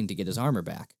Tatooine to get his armor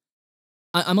back.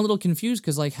 I'm a little confused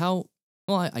because, like, how...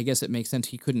 Well, I guess it makes sense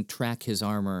he couldn't track his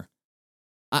armor.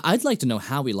 I'd like to know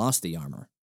how he lost the armor.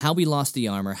 How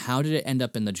did it end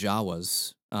up in the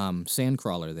Jawas,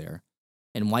 sandcrawler there?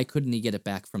 And why couldn't he get it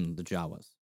back from the Jawas?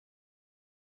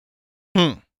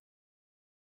 I'm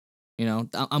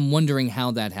wondering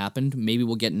how that happened. Maybe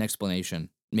we'll get an explanation,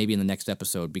 maybe in the next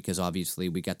episode, because obviously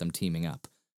we got them teaming up.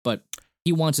 But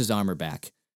he wants his armor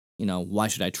back. Why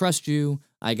should I trust you?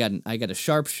 I got a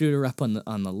sharpshooter up on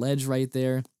the ledge right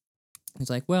there. He's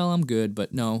like, well, I'm good,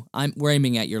 but no, we're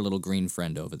aiming at your little green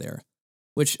friend over there.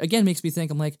 Which again makes me think,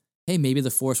 I'm like, hey, maybe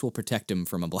the Force will protect him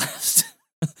from a blast.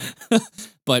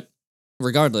 But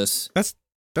regardless,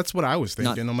 that's what I was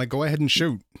thinking. I'm like, go ahead and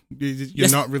shoot. You're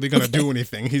not really going to do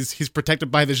anything. He's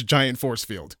protected by this giant force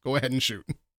field. Go ahead and shoot.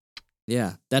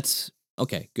 Yeah, that's...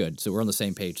 Okay, good. So we're on the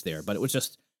same page there. But it was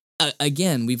just...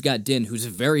 again, we've got Din, who's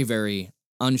very, very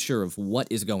unsure of what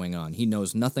is going on. He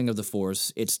knows nothing of the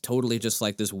Force. It's totally just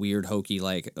like this weird, hokey,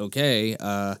 like, okay,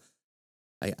 I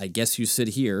guess you sit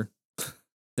here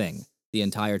thing the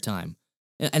entire time.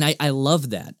 And I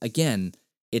love that. Again,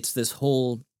 it's this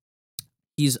whole...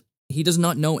 He does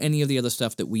not know any of the other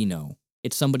stuff that we know.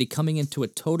 It's somebody coming into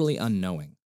it totally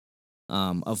unknowing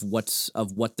of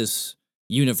what this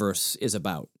universe is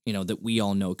about, that we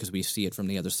all know because we see it from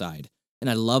the other side. And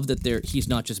I love that he's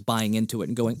not just buying into it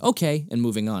and going, okay, and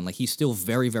moving on. Like, he's still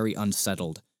very, very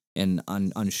unsettled and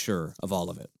unsure of all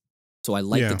of it. So I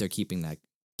like that they're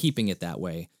keeping it that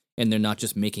way. And they're not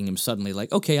just making him suddenly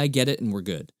like, okay, I get it, and we're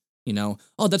good.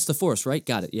 Oh, that's the Force, right?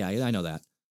 Got it. Yeah, I know that.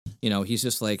 He's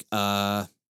just like,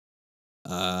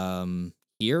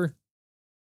 here?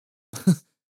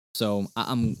 So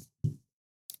I'm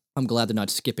glad they're not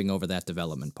skipping over that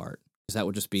development part, because that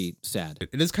would just be sad.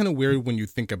 It is kind of weird when you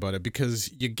think about it,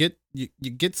 because you get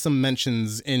some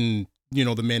mentions in, the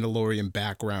Mandalorian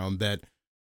background that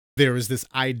there is this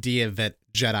idea that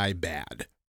Jedi bad.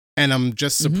 And I'm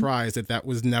just surprised that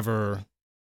was never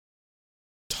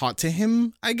taught to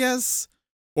him, I guess,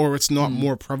 or it's not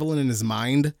more prevalent in his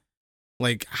mind.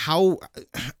 Like, how,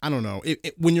 I don't know,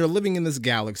 when you're living in this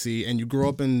galaxy and you grow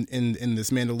up in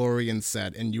this Mandalorian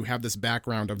set and you have this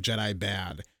background of Jedi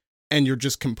bad and you're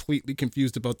just completely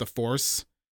confused about the Force,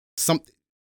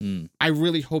 I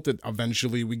really hope that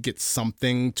eventually we get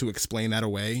something to explain that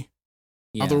away.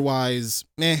 Yeah. Otherwise,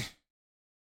 meh.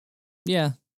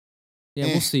 Yeah. Yeah,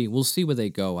 we'll see. We'll see where they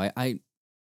go. I'm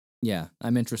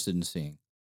interested in seeing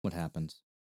what happens.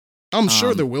 I'm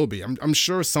sure there will be. I'm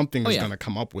sure something is going to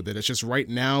come up with it. It's just right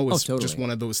now it's just one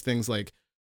of those things like,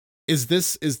 is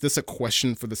this a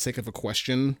question for the sake of a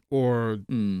question, or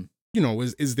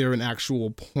is there an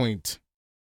actual point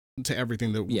to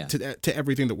everything that Yeah. to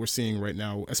everything that we're seeing right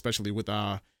now, especially with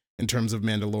in terms of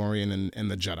Mandalorian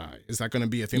and the Jedi? Is that going to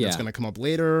be a thing that's Yeah. going to come up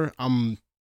later? That's I'm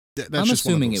just one of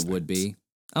assuming those it would things. be.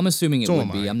 I'm assuming it So would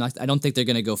am be. I. I don't think they're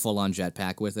gonna go full on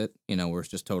jetpack with it. Where it's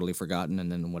just totally forgotten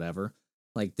and then whatever.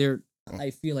 Like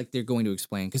I feel like they're going to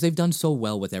explain because they've done so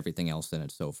well with everything else in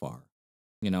it so far.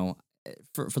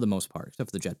 For the most part,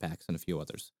 except for the jetpacks and a few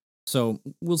others. So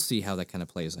we'll see how that kind of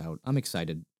plays out. I'm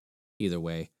excited either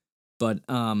way. But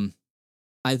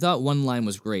I thought one line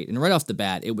was great, and right off the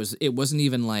bat, it wasn't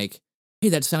even like, hey,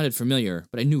 that sounded familiar,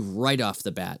 but I knew right off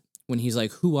the bat when he's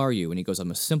like, who are you? And he goes,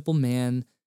 I'm a simple man.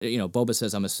 Boba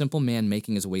says, I'm a simple man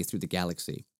making his way through the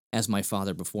galaxy, as my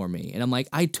father before me. And I'm like,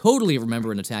 I totally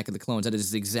remember in Attack of the Clones, that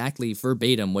is exactly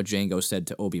verbatim what Jango said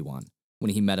to Obi-Wan when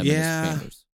he met him in his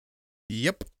chambers.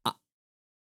 Yep.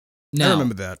 Now, I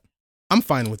remember that. I'm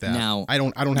fine with that. Now, I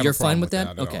don't have you're a problem fine with that?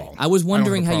 at Okay. all. I was I don't have a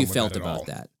wondering how you problem with felt that at all. about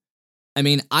that. I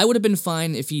mean, I would have been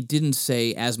fine if he didn't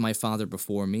say, as my father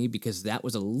before me, because that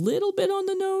was a little bit on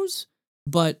the nose.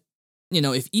 But,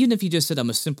 even if he just said, I'm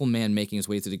a simple man making his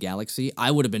way through the galaxy,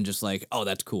 I would have been just like, oh,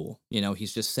 that's cool.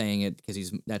 He's just saying it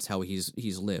because that's how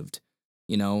he's lived,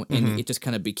 and it just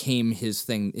kind of became his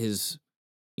thing, his,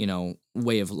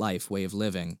 way of life, way of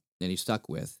living that he stuck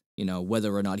with.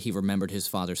 Whether or not he remembered his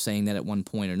father saying that at one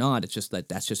point or not, it's just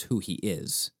that's just who he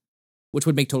is, which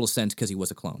would make total sense because he was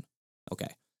a clone. Okay.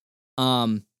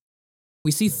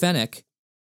 We see Fennec.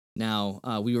 Now,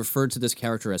 we referred to this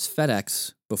character as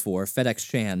FedEx before, FedEx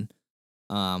Shan.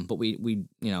 But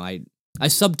I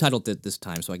subtitled it this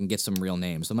time so I can get some real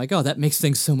names. I'm like, oh, that makes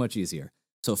things so much easier.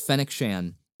 So Fennec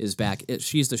Shan is back.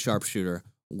 She's the sharpshooter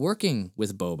working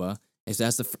with Boba.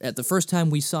 At the first time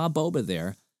we saw Boba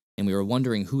there, and we were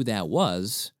wondering who that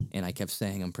was, and I kept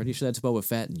saying, I'm pretty sure that's Boba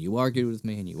Fett, and you argued with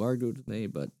me,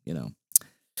 but,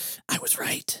 I was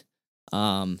right.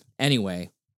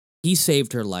 Anyway, he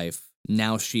saved her life.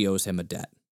 Now she owes him a debt.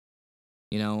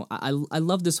 I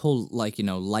love this whole, life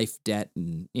debt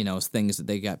and, things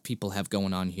that people have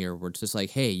going on here where it's just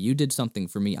like, hey, you did something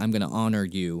for me. I'm going to honor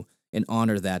you and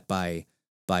honor that by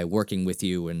working with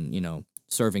you and,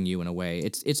 serving you in a way.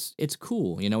 It's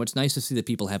cool. It's nice to see that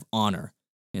people have honor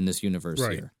in this universe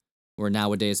here. Where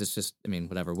nowadays it's just,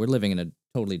 whatever. We're living in a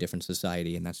totally different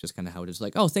society, and that's just kind of how it is.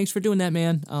 Like, oh, thanks for doing that,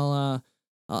 man. I'll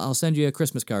send you a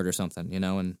Christmas card or something,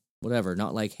 and whatever.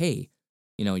 Not like, hey,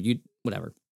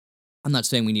 whatever. I'm not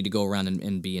saying we need to go around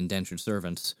and be indentured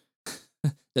servants.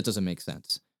 That doesn't make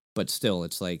sense. But still,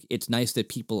 it's like, it's nice that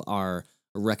people are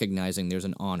recognizing there's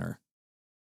an honor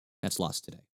that's lost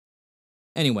today.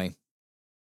 Anyway,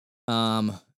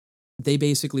 they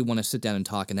basically want to sit down and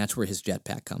talk, and that's where his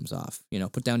jetpack comes off.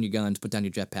 Put down your guns, put down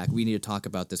your jetpack. We need to talk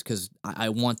about this because I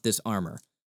want this armor.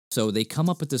 So they come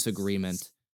up with this agreement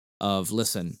of,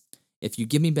 listen, if you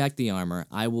give me back the armor,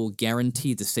 I will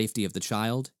guarantee the safety of the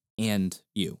child and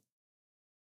you.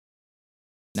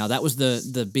 Now, that was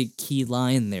the big key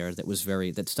line there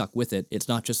that stuck with it. It's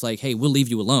not just like, hey, we'll leave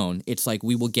you alone. It's like,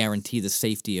 we will guarantee the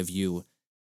safety of you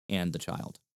and the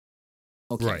child.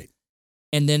 Okay. Right.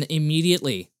 And then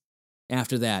immediately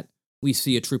after that, we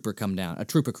see a trooper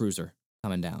cruiser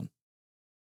coming down.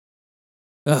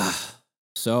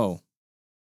 So,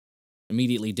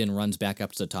 immediately Din runs back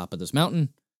up to the top of this mountain,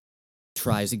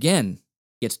 tries again,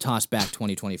 gets tossed back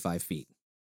 20, 25 feet.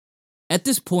 At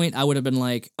this point, I would have been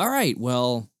like, all right,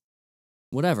 well,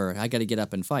 whatever, I got to get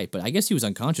up and fight. But I guess he was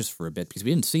unconscious for a bit because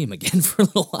we didn't see him again for a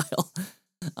little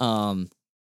while.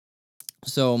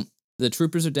 So the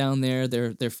troopers are down there,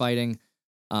 they're fighting.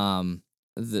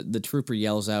 The trooper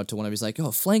yells out to one of his like,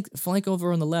 oh, flank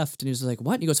over on the left. And he's like,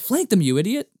 what? And he goes, flank them, you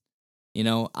idiot.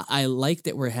 I like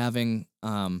that we're having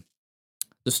the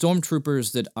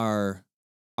stormtroopers that are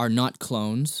not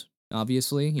clones,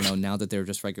 obviously, now that they're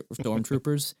just regular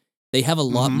stormtroopers. They have a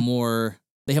lot more.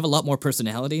 They have a lot more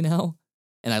personality now,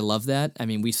 and I love that.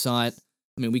 We saw it.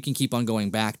 We can keep on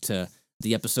going back to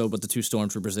the episode with the two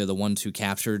stormtroopers. They're the ones who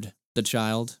captured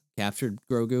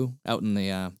Grogu out in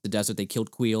the desert. They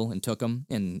killed Queel and took him.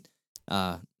 And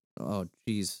oh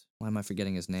geez, why am I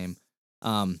forgetting his name?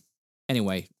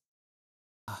 Anyway,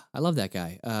 I love that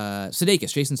guy.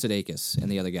 Jason Sudeikis, and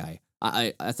the other guy.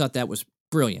 I thought that was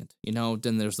brilliant.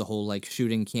 Then there's the whole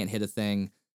shooting can't hit a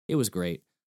thing. It was great.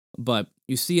 But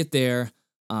you see it there.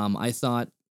 I thought,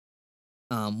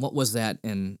 what was that?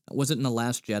 And was it in The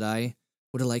Last Jedi?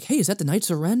 Where they're like, hey, is that the Knights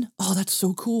of Ren? Oh, that's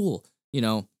so cool.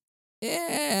 For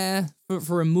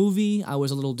a movie, I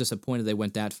was a little disappointed they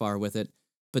went that far with it.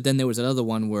 But then there was another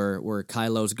one where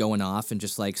Kylo's going off and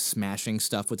just smashing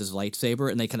stuff with his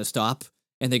lightsaber, and they kind of stop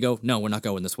and they go, no, we're not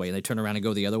going this way. And they turn around and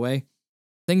go the other way.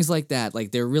 things like that.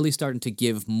 Like they're really starting to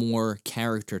give more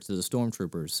character to the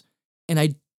stormtroopers, and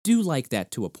I do like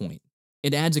that to a point.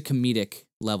 It adds a comedic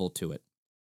level to it.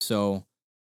 So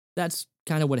that's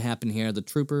kind of what happened here. The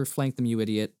trooper flanked them, you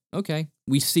idiot. Okay,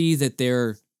 we see that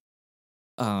they're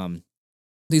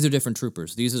these are different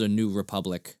troopers. These are the New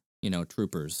Republic,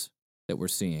 troopers that we're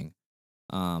seeing.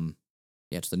 Yeah,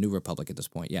 it's the New Republic at this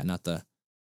point. Yeah, not the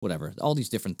whatever. All these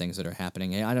different things that are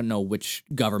happening. I don't know which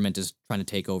government is trying to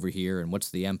take over here and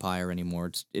what's the Empire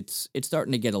anymore. It's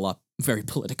starting to get a lot very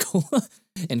political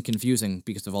and confusing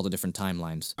because of all the different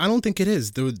timelines. I don't think it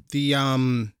is.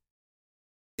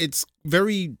 It's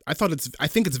very. I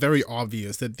think it's very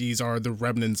obvious that these are the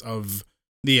remnants of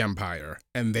the Empire,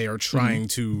 and they are trying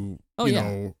to,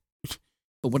 but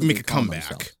what do make they a call comeback.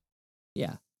 themselves?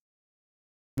 Yeah.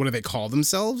 What do they call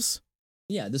themselves?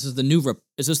 Yeah, this is the new.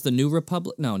 Is this the New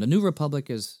Republic? No, the New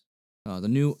Republic is the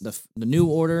new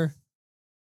order.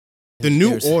 The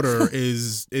New Order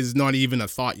is not even a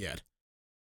thought yet.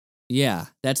 Yeah,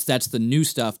 that's the new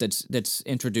stuff that's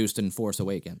introduced in Force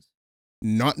Awakens.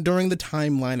 Not during the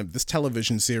timeline of this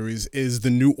television series is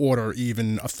the New Order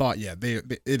even a thought yet.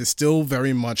 It is still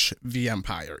very much the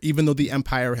Empire. Even though the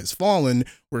Empire has fallen,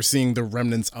 we're seeing the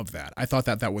remnants of that. I thought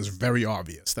that was very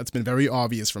obvious. That's been very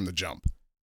obvious from the jump.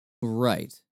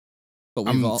 Right. But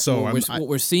what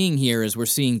we're seeing here is we're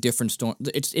seeing different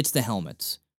it's the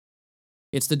helmets.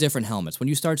 It's the different helmets. When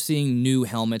you start seeing new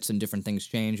helmets and different things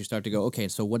change, you start to go, okay,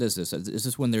 so what is this? Is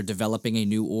this when they're developing a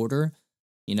new order?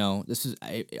 This is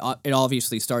it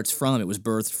obviously starts from, it was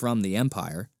birthed from the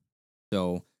Empire.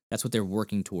 So that's what they're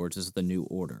working towards, is the new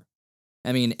order.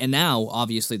 I mean, and now,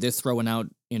 obviously, they're throwing out,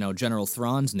 General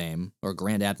Thrawn's name, or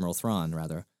Grand Admiral Thrawn,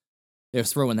 rather. They're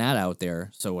throwing that out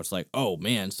there, so it's like, oh,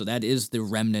 man, so that is the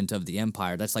remnant of the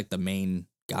Empire. That's, like, the main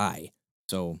guy.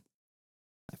 So,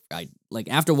 I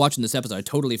after watching this episode, I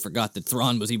totally forgot that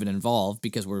Thrawn was even involved,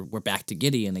 because we're back to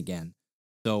Gideon again.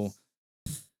 So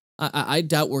I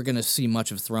doubt we're gonna see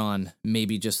much of Thrawn.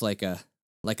 Maybe just like a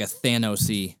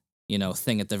Thanos-y,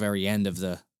 thing at the very end of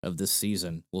this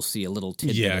season. We'll see a little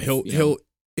tidbit. Yeah, he'll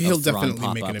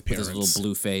definitely make an appearance with his little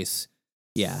blue face.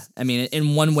 Yeah, I mean,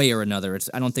 in one way or another,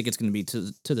 I don't think it's gonna be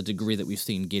to the degree that we've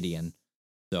seen Gideon.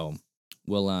 So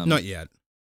we'll not yet.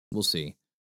 We'll see.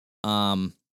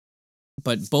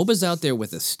 But Boba's out there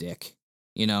with a stick,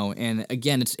 and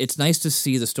again, it's nice to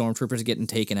see the stormtroopers getting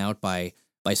taken out by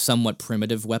somewhat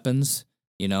primitive weapons,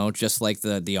 just like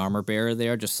the armor bearer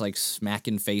there, just like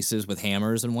smacking faces with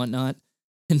hammers and whatnot,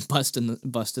 and busting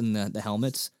the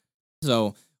helmets.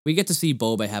 So we get to see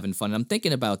Boba having fun. And I'm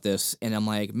thinking about this, and I'm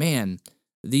like, man,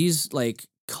 these like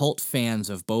cult fans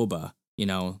of Boba,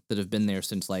 that have been there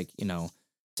since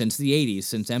since the 80s,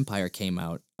 since Empire came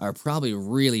out, are probably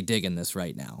really digging this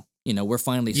right now. We're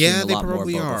finally seeing a lot more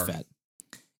Boba Fett.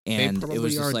 And it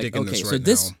was just like, okay, so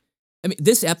this. I mean,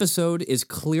 this episode is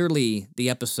clearly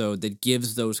the episode that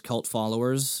gives those cult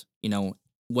followers,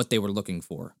 what they were looking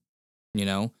for,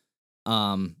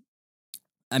 I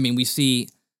mean, we see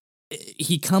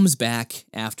he comes back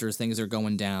after things are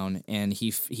going down, and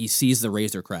he sees the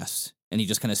Razor Crest, and he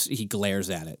just kind of he glares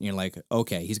at it, and you're like,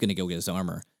 okay, he's gonna go get his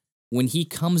armor. When he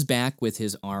comes back with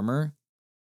his armor,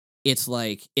 it's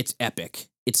like it's epic.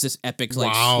 It's this epic,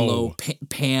 like slow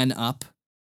pan up.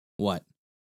 What?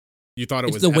 You thought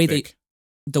it was the epic.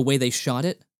 way they shot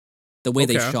it.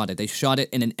 They shot it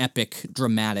in an epic,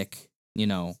 dramatic,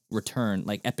 return,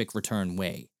 like epic return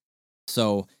way.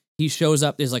 So he shows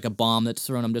up. There's like a bomb that's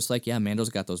thrown. I'm just like, yeah, Mando's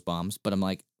got those bombs. But I'm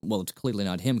like, well, it's clearly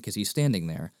not him because he's standing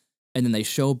there. And then they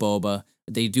show Boba.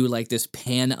 They do like this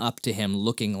pan up to him,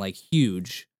 looking like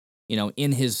huge,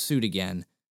 in his suit again,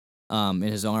 in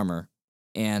his armor,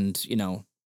 and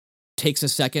takes a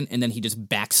second, and then he just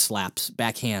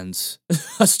backhands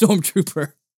a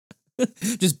stormtrooper.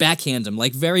 Just backhands him,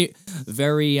 like very,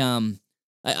 very.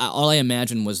 All I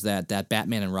imagined was that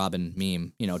Batman and Robin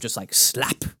meme, just like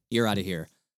slap, you're out of here,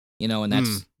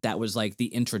 and that was like the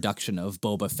introduction of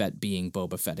Boba Fett being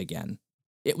Boba Fett again.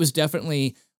 It was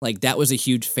definitely like that was a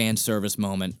huge fan service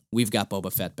moment. We've got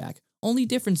Boba Fett back. Only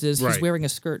difference is he's wearing a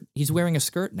skirt. He's wearing a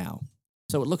skirt now,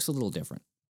 so it looks a little different.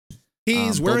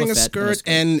 He's wearing a skirt,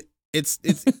 and he's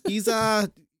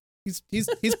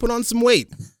put on some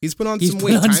weight. He's put on some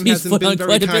weight. Time hasn't been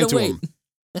very kind to him.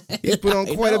 He's put on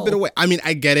quite a bit of weight. I mean,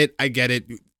 I get it.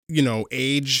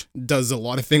 Age does a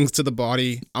lot of things to the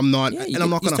body. I'm not going to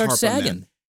harp on that.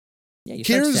 Yeah, you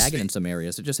start sagging in some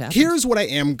areas. It just happens. Here's what I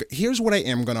am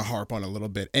going to harp on a little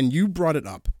bit, and you brought it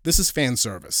up. This is fan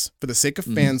service for the sake of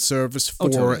fan service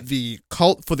for the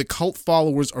cult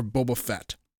followers of Boba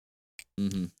Fett.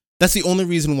 Mm-hmm. That's the only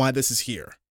reason why this is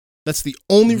here. That's the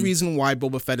only Mhm. reason why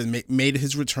Boba Fett has made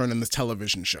his return in this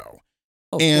television show.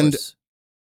 Oh, of And course.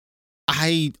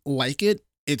 I like it.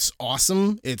 It's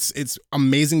awesome. It's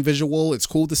amazing visual. It's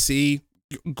cool to see.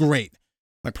 Great.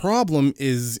 My problem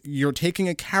is you're taking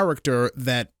a character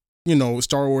that, you know,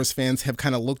 Star Wars fans have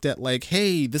kind of looked at like,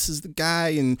 hey, this is the guy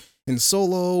in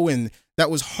Solo, and that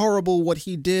was horrible what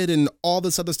he did and all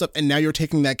this other stuff. And now you're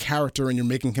taking that character and you're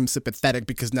making him sympathetic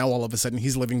because now all of a sudden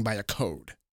he's living by a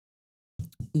code.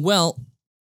 Well,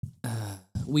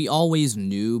 we always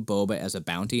knew Boba as a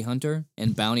bounty hunter,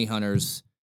 and bounty hunters,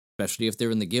 especially if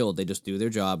they're in the guild, they just do their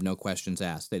job, no questions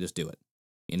asked. They just do it.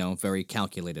 You know, very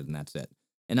calculated, and that's it.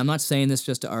 And I'm not saying this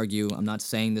just to argue. I'm not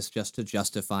saying this just to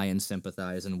justify and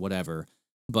sympathize and whatever.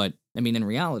 But, I mean, in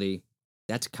reality,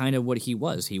 that's kind of what he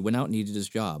was. He went out and he did his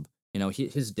job. You know,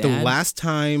 his dad... The last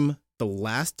time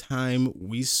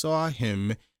we saw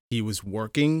him, he was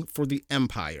working for the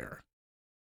Empire.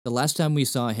 The last time we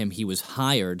saw him, he was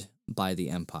hired by the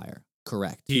Empire.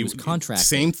 Correct. He was contracted.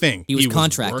 Same thing. He was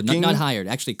contracted, not hired.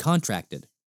 Actually, contracted.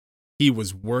 He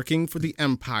was working for the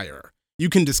Empire. You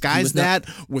can disguise that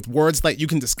with words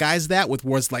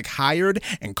like hired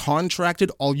and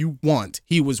contracted all you want.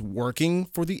 He was working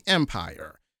for the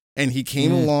Empire. And he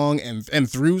came along and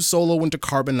threw Solo into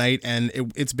carbonite, and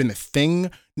it's been a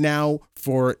thing now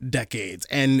for decades.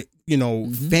 And, you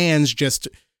know, fans just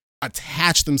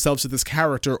attach themselves to this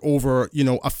character over, you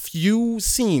know, a few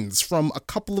scenes from a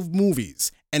couple of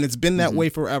movies. And it's been that way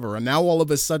forever. And now all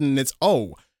of a sudden it's,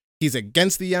 oh, he's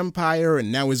against the Empire,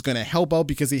 and now he's going to help out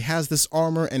because he has this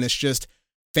armor, and it's just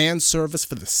fan service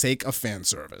for the sake of fan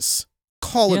service.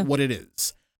 Call it what it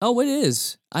is. Oh, it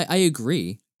is. I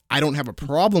agree. I don't have a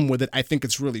problem with it. I think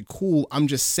it's really cool. I'm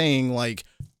just saying, like,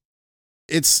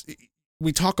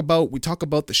 we talk about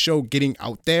the show getting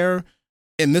out there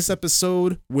in this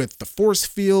episode with the force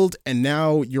field, and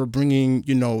now you're bringing,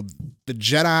 you know, the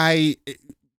Jedi.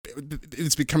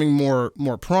 It's becoming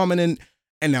more prominent,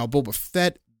 and now Boba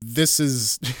Fett. This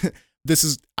is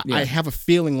I have a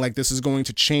feeling like this is going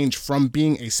to change from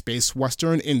being a space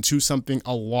western into something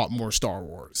a lot more Star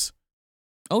Wars.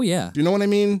 Oh yeah. Do you know what I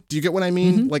mean? Do you get what I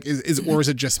mean? Like or is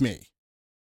it just me?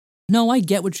 No, I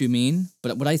get what you mean,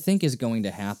 but what I think is going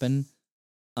to happen,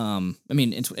 I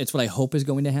mean, it's what I hope is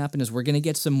going to happen is we're going to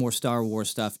get some more Star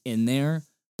Wars stuff in there,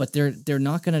 but they're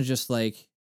not going to just like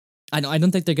I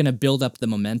don't think they're going to build up the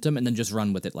momentum and then just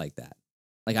run with it like that.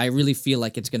 Like, I really feel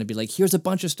like it's going to be like, here's a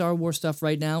bunch of Star Wars stuff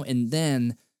right now, and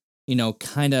then, you know,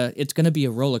 kind of, it's going to be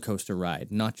a roller coaster ride.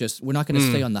 Not just, we're not going to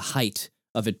stay on the height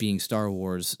of it being Star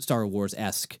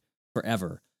Wars-esque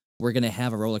forever. We're going to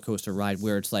have a roller coaster ride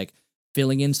where it's like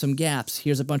filling in some gaps.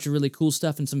 Here's a bunch of really cool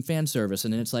stuff and some fan service,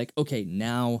 and then it's like, okay,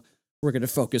 now we're going to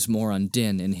focus more on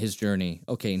Din and his journey.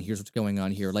 Okay, and here's what's going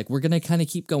on here. Like, we're going to kind of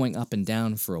keep going up and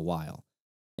down for a while.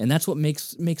 And that's what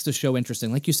makes the show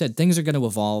interesting. Like you said, things are going to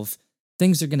evolve.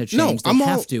 Things are going to change. They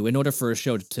have to in order for a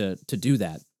show to do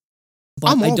that.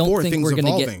 But I don't think we're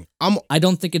going to get. I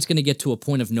don't think it's going to get to a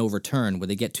point of no return where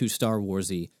they get too Star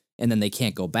Warsy and then they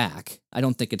can't go back. I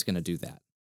don't think it's going to do that.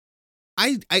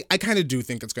 I kind of do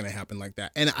think it's going to happen like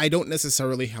that, and I don't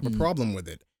necessarily have a problem with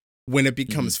it. When it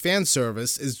becomes fan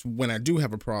service is when I do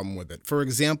have a problem with it. For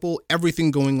example, everything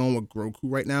going on with Grogu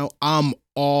right now, I'm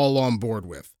all on board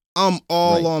with. I'm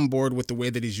all on board with the way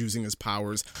that he's using his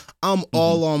powers. I'm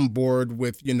all on board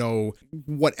with, you know,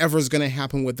 whatever's going to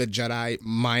happen with the Jedi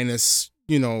minus,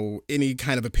 you know, any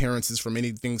kind of appearances from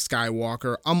anything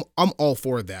Skywalker. I'm all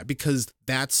for that because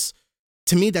that's,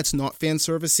 to me, that's not fan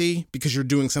servicey because you're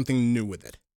doing something new with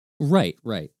it. Right.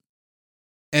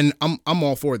 And I'm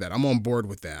all for that. I'm on board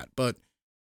with that. But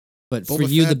for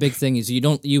you, the big thing is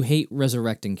you hate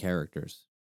resurrecting characters.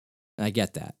 And I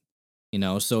get that. You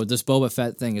know, so this Boba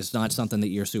Fett thing is not something that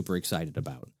you're super excited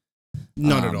about.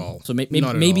 Not at all. So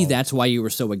maybe that's why you were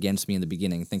so against me in the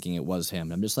beginning, thinking it was him.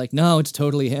 I'm just like, no, it's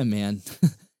totally him, man.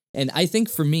 And I think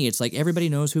for me, it's like everybody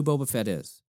knows who Boba Fett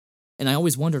is. And I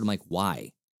always wondered, I'm like,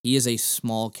 why? He is a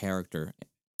small character,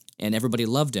 and everybody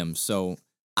loved him. So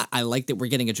I like that we're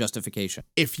getting a justification.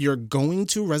 If you're going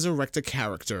to resurrect a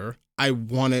character, I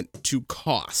want it to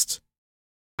cost.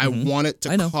 I want it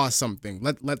to cost something.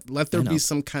 Let there be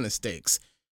some kind of stakes.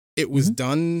 It was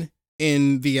done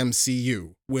in the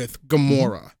MCU with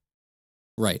Gamora.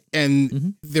 Right.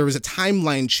 And there was a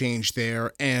timeline change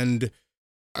there, and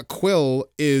Quill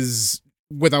is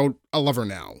without a lover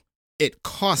now. It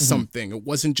cost something. It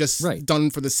wasn't just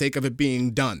done for the sake of it being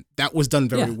done. That was done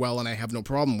very well, and I have no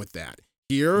problem with that.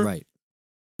 Here,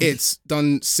 it's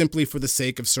done simply for the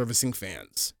sake of servicing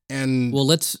fans. And well,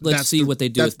 let's see what they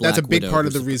do with Black Widow. That's a big part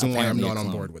of the reason why I'm not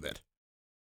on board with it.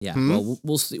 Yeah, well,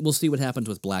 we'll see what happens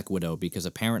with Black Widow, because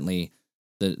apparently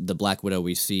the Black Widow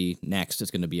we see next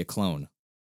is going to be a clone.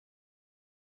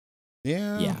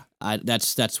 Yeah.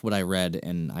 That's what I read,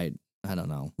 and I don't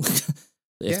know.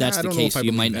 If Yeah, that's I the don't know if case, I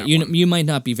you believe might that you one. you might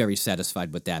not be very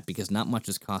satisfied with that because not much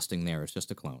is costing there. It's just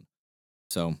a clone.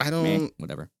 So I don't.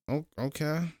 whatever. Oh,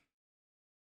 okay.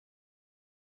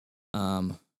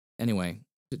 Anyway.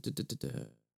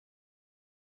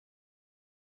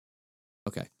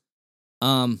 Okay.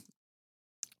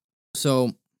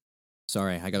 So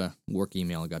sorry, I got a work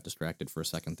email. I got distracted for a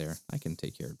second there. I can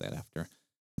take care of that after.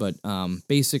 But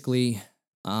basically,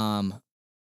 I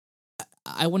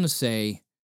want to say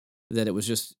that it was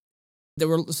just there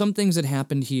were some things that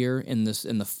happened here in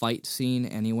the fight scene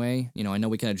anyway. I know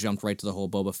we kind of jumped right to the whole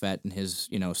Boba Fett and his,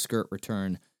 skirt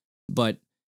return, but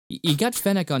you got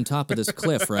Fennec on top of this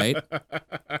cliff, right?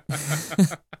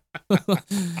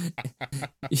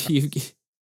 you,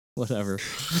 whatever.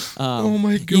 Oh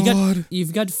my god!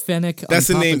 You've got Fennec. That's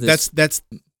on the top name. Of this,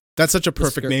 That's such a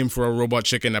perfect skirt- name for a Robot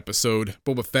Chicken episode.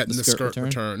 Boba Fett and the skirt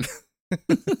return.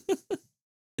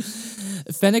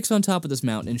 Fennec's on top of this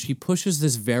mountain, and she pushes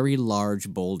this very large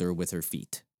boulder with her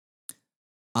feet.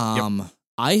 Yep.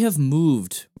 I have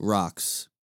moved rocks,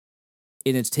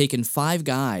 and it's taken 5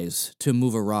 guys to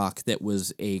move a rock that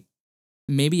was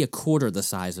maybe a quarter the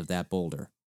size of that boulder.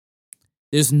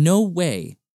 There's no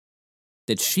way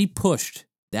that she pushed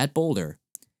that boulder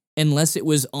unless it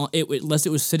was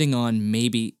sitting on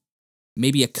maybe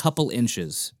a couple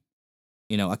inches,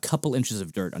 a couple inches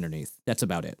of dirt underneath. That's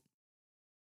about it.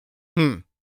 So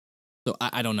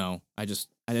I don't know. I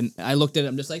looked at it.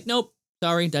 I'm just like, nope,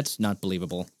 sorry, that's not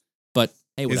believable. But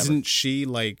hey, whatever. Wasn't she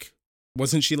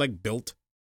built?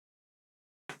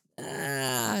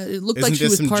 It looked like she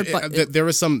was part. There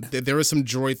was some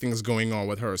droid things going on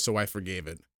with her, so I forgave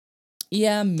it.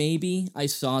 Yeah, maybe I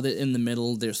saw that in the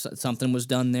middle. There's something was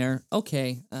done there.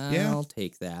 Okay, Yeah. I'll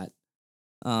take that.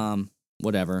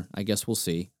 Whatever. I guess we'll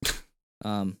see.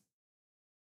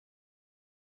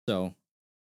 So.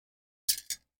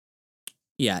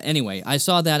 Yeah, anyway, I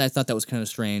saw that. I thought that was kind of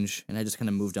strange, and I just kind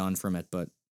of moved on from it, but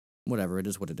whatever. It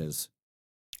is what it is.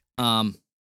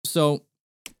 So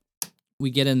we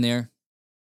get in there.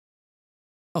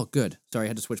 Oh, good. Sorry, I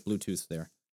had to switch Bluetooth there.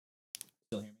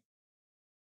 Still hear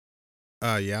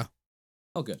me? Yeah.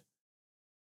 Oh, good.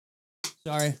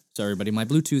 Sorry, everybody. My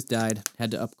Bluetooth died. Had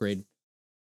to upgrade.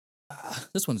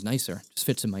 This one's nicer. Just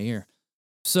fits in my ear.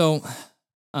 So,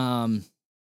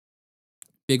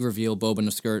 big reveal, Boba in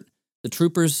a skirt. The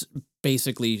troopers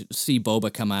basically see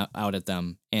Boba come out at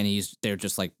them, and they're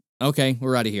just like, okay,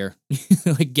 we're out of here.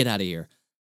 Like, get out of here.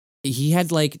 He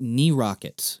had, knee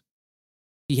rockets.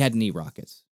 He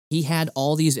had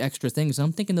all these extra things.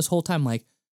 I'm thinking this whole time,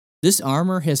 this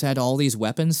armor has had all these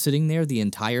weapons sitting there the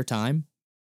entire time.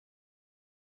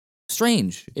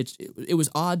 Strange. It was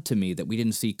odd to me that we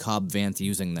didn't see Cobb Vanth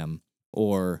using them,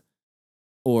 or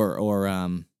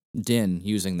Din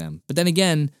using them. But then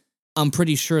again, I'm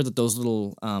pretty sure that those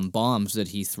little bombs that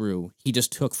he threw, he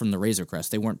just took from the Razor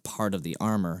Crest. They weren't part of the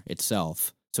armor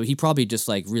itself. So he probably just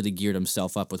really geared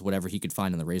himself up with whatever he could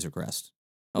find in the Razor Crest.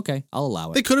 Okay, I'll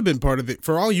allow it. They could have been part of it.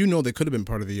 For all you know, they could have been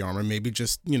part of the armor. Maybe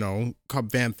just, Cobb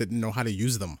Vanth didn't know how to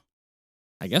use them.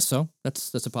 I guess so.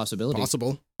 That's a possibility.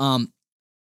 Possible.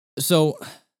 So,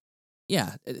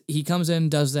 yeah, he comes in,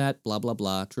 does that, blah, blah,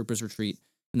 blah. Troopers retreat.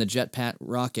 And the jetpack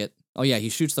rocket. Oh, yeah, he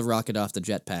shoots the rocket off the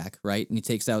jetpack, right? And he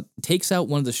takes out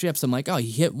one of the ships. I'm like, oh,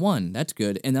 he hit one. That's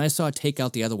good. And then I saw it take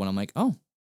out the other one. I'm like, oh,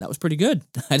 that was pretty good.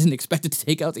 I didn't expect it to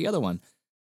take out the other one.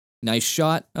 Nice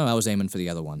shot. Oh, I was aiming for the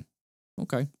other one.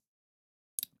 Okay.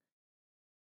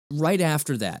 Right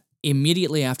after that,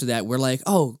 immediately after that, we're like,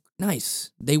 oh,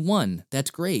 nice. They won.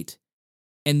 That's great.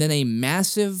 And then a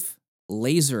massive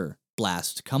laser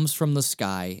blast comes from the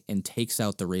sky and takes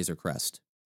out the Razor Crest.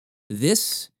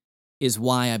 This is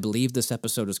why I believe this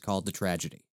episode is called The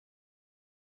Tragedy.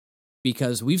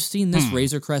 Because we've seen this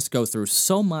Razor Crest go through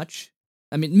so much.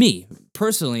 I mean, me,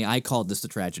 personally, I called this The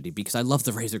Tragedy because I love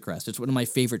the Razor Crest. It's one of my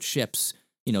favorite ships,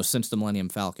 since the Millennium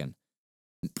Falcon.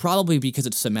 Probably because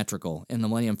it's symmetrical, and the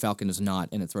Millennium Falcon is not,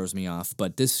 and it throws me off.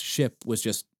 But this ship was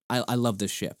just, I love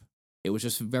this ship. It was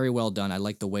just very well done. I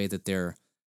like the way that they're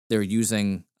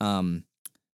using,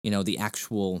 the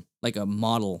actual, a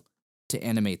model to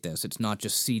animate this. It's not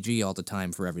just CG all the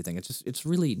time for everything. It's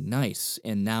really nice,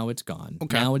 and now it's gone.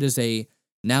 Okay.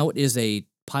 Now it is a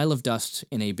pile of dust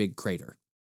in a big crater.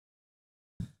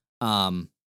 That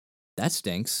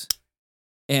stinks.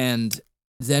 And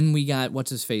then we got what's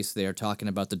his face there talking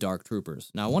about the Dark Troopers.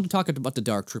 Now I want to talk about the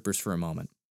Dark Troopers for a moment.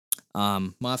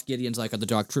 Moff Gideon's like, are the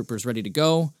Dark Troopers ready to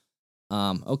go?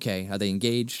 Okay, are they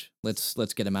engaged? Let's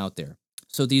get them out there.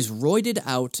 So these roided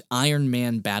out Iron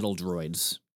Man battle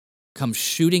droids come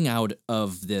shooting out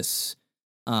of this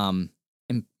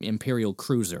Imperial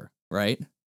cruiser, right?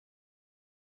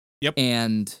 Yep.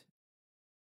 And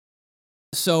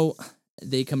so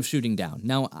they come shooting down.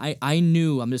 Now, I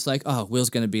knew, I'm just like, oh, Will's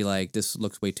going to be like, this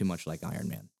looks way too much like Iron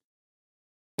Man.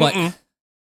 But,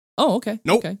 oh, okay.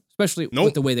 Nope. Okay. Especially Nope.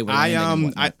 with the way they were landing and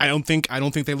whatnot. I don't think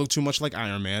they look too much like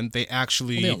Iron Man. They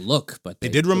actually Well, they don't look, but they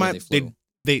did remind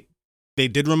they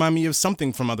did remind me of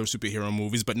something from other superhero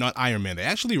movies, but not Iron Man. They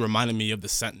actually reminded me of the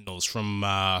Sentinels from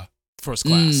First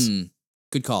Class.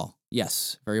 Good call.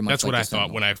 Yes, very much. That's like what I Sentinel.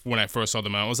 thought when I first saw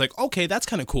them. I was like, okay, that's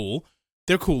kind of cool.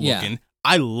 They're cool Yeah. looking.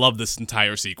 I love this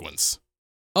entire sequence.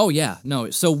 Oh yeah, no.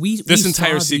 So this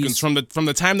entire saw sequence these... from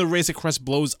the time the Razor Crest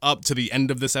blows up to the end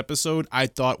of this episode, I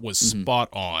thought was spot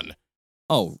on.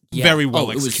 Oh yeah, very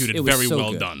well executed, it was very so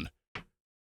well good. done.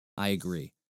 I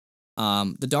agree.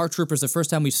 The Dark Troopers. The first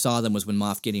time we saw them was when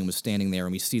Moff Gideon was standing there,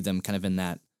 and we see them kind of in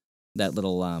that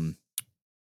little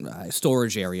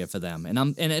storage area for them.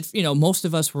 And it's, most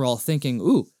of us were all thinking,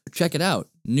 ooh, check it out,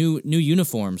 new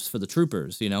uniforms for the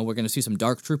troopers. We're going to see some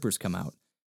Dark Troopers come out.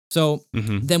 So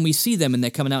then we see them and they're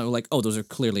coming out and we're like, oh, those are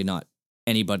clearly not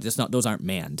anybody. Those aren't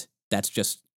manned.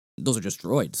 Those are just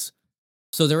droids.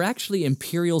 So they're actually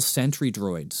Imperial Sentry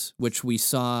droids, which we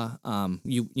saw,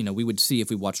 we would see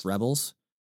if we watched Rebels.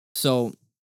 So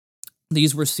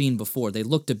these were seen before. They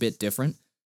looked a bit different.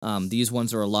 These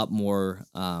ones are looking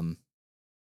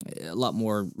a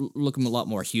lot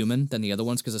more human than the other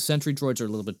ones, because the Sentry droids are a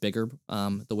little bit bigger,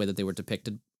 the way that they were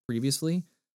depicted previously.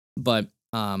 But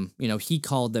he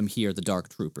called them here the Dark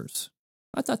Troopers.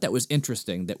 I thought that was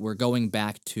interesting that we're going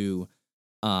back to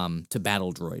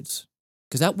battle droids,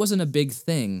 because that wasn't a big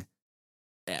thing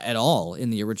at all in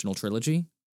the original trilogy,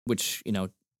 which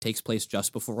takes place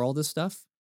just before all this stuff.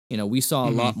 We saw a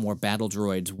lot more battle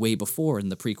droids way before in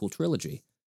the prequel trilogy.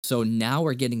 So now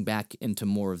we're getting back into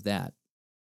more of that.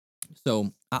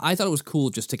 So I thought it was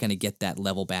cool just to kind of get that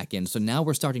level back in. So now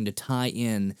we're starting to tie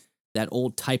in that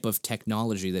old type of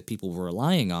technology that people were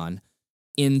relying on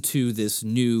into this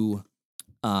new,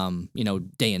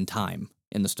 day and time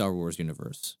in the Star Wars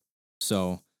universe.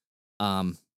 So,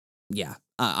 yeah,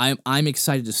 I'm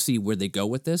excited to see where they go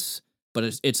with this, but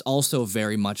it's also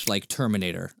very much like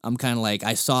Terminator. I'm kind of like,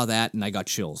 I saw that and I got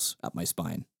chills up my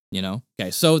spine,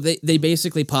 Okay, so they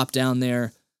basically pop down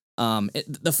there.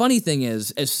 The funny thing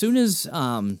is, as soon as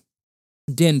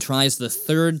Din tries the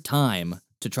third time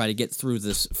to try to get through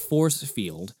this force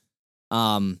field,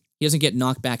 he doesn't get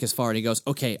knocked back as far, and he goes,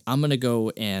 okay, I'm going to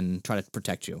go and try to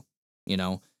protect you,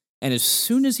 And as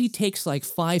soon as he takes like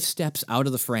 5 steps out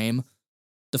of the frame,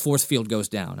 the force field goes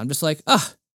down. I'm just like,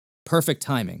 perfect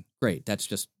timing. Great, that's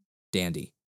just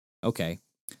dandy. Okay.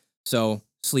 So,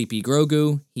 sleepy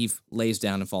Grogu, he lays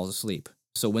down and falls asleep.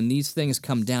 So when these things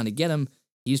come down to get him,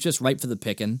 he's just ripe for the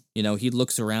picking. He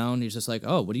looks around, he's just like,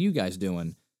 oh, what are you guys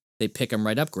doing? They pick him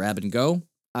right up, grab and go.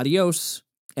 Adios.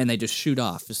 And they just shoot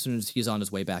off as soon as he's on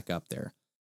his way back up there.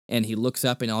 And he looks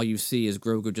up and all you see is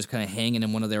Grogu just kind of hanging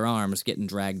in one of their arms, getting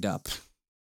dragged up.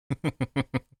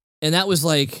 And that was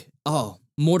like,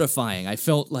 mortifying. I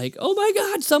felt like, oh my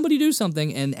God, somebody do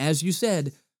something. And as you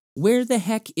said, where the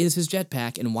heck is his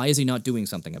jetpack and why is he not doing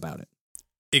something about it?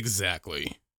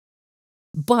 Exactly.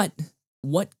 But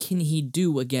what can he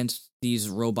do against these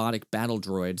robotic battle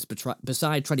droids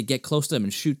besides try to get close to them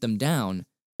and shoot them down?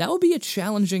 That would be a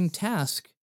challenging task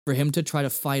for him to try to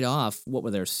fight off. What were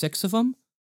there, 6 of them?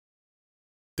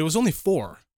 There was only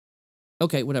 4.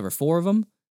 Okay, whatever, 4 of them?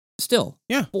 Still,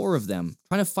 yeah, 4 of them.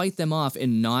 Trying to fight them off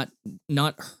and not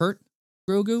hurt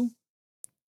Grogu?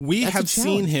 We've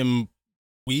seen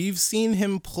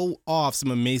him pull off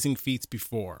some amazing feats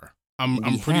before.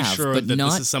 I'm pretty sure that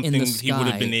this is something he would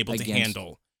have been able to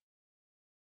handle.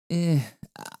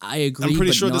 I agree. I'm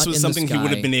pretty sure this was something he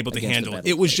would have been able to handle.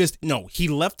 It was just he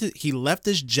left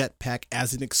his jetpack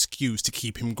as an excuse to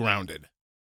keep him grounded.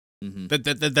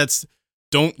 That's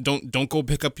don't go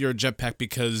pick up your jetpack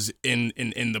because in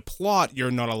the plot you're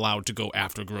not allowed to go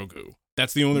after Grogu.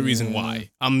 That's the only reason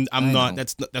why. I'm not.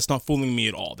 That's not fooling me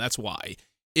at all. That's why.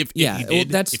 If he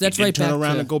did right turn back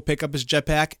around to... and go pick up his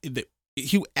jetpack,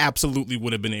 he absolutely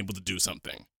would have been able to do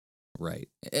something. Right.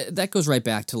 That goes right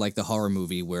back to like the horror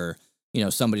movie where,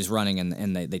 somebody's running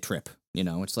and they trip.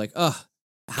 It's like,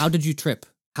 how did you trip?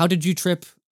 How did you trip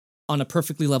on a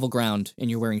perfectly level ground and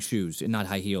you're wearing shoes and not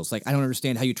high heels? Like, I don't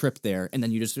understand how you tripped there. And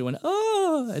then you just went,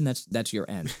 and that's your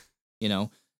end.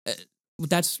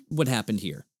 That's what happened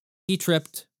here. He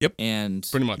tripped. Yep. And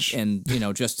pretty much. And,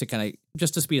 just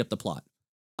to speed up the plot.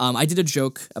 I did a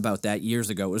joke about that years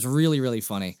ago. It was really, really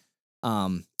funny.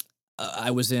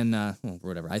 I was in,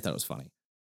 whatever. I thought it was funny.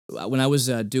 when I was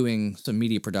doing some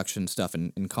media production stuff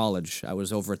in college, I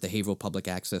was over at the Haverhill Public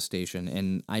Access Station,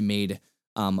 and I made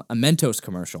a Mentos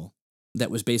commercial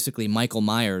that was basically Michael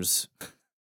Myers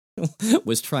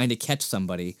was trying to catch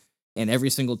somebody, and every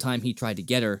single time he tried to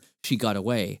get her, she got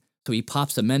away. So he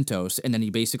pops a Mentos, and then he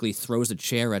basically throws a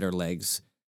chair at her legs,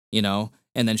 and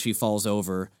then she falls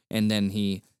over, and then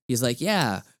he's like,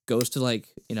 yeah, goes to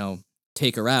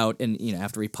take her out, and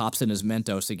after he pops in his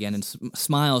Mentos again and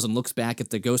smiles and looks back at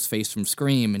the ghost face from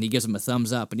Scream, and he gives him a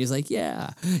thumbs up, and he's like,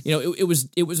 yeah, it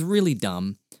was really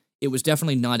dumb. It was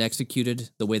definitely not executed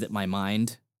the way that my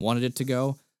mind wanted it to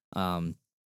go.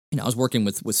 I was working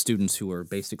with students who were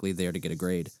basically there to get a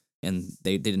grade, and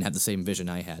they didn't have the same vision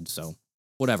I had, so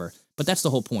whatever. But that's the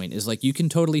whole point, is you can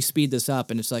totally speed this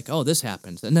up, and it's like, oh, this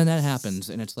happens, and then that happens,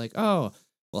 and it's like, oh,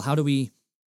 well, how do we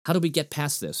get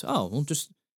past this? Oh, well,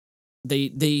 just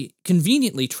they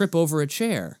conveniently trip over a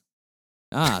chair.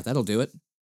 Ah, that'll do it.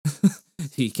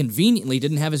 He conveniently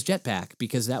didn't have his jetpack,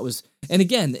 because that was, and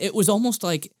again, it was almost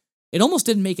like, it almost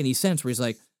didn't make any sense, where he's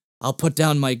like, I'll put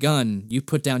down my gun, you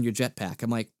put down your jetpack.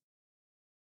 I'm like,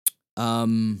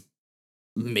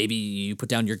 maybe you put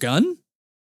down your gun?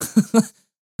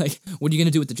 What are you going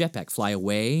to do with the jetpack? Fly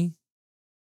away?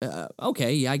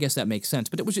 Okay, yeah, I guess that makes sense.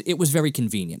 But it was very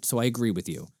convenient, so I agree with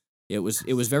you. It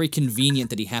was very convenient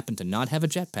that he happened to not have a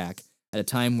jetpack at a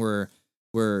time where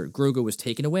Grogu was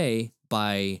taken away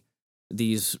by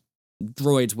these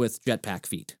droids with jetpack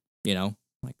feet,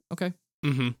 Like, okay.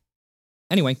 Mm-hmm.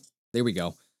 Anyway, there we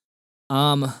go.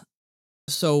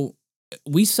 So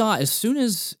we saw as soon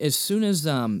as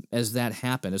that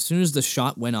happened, as soon as the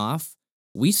shot went off,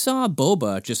 we saw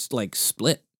Boba just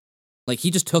split.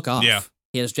 He just took off. Yeah.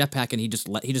 He had his jetpack and he just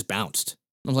bounced.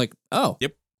 I was like, oh.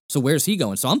 Yep. So where's he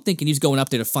going? So I'm thinking he's going up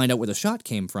there to find out where the shot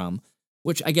came from,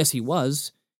 which I guess he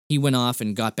was. He went off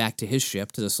and got back to his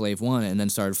ship, to the Slave One, and then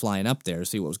started flying up there to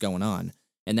see what was going on.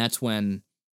 And that's when,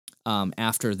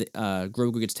 after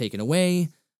Grogu gets taken away,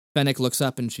 Fennec looks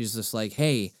up and she's just like,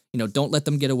 hey, don't let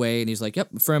them get away. And he's like, yep,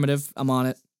 affirmative, I'm on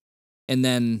it. And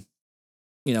then,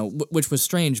 which was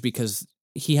strange because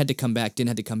Din had to come back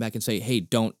and say, hey,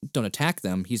 don't attack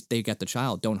them. They got the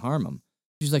child, don't harm him.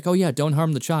 She's like, oh yeah, don't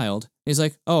harm the child. And he's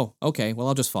like, oh, okay, well,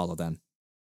 I'll just follow then.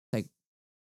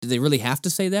 Did they really have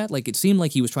to say that? It seemed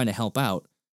like he was trying to help out.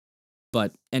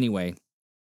 But anyway,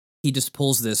 he just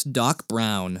pulls this Doc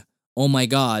Brown, oh my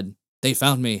God, they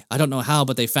found me. I don't know how,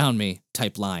 but they found me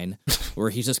type line, where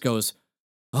he just goes,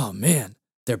 oh man,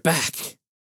 they're back.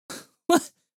 What?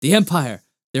 The Empire,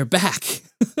 they're back.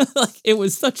 It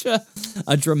was such a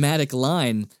dramatic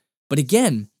line. But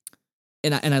again,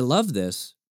 and I love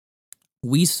this,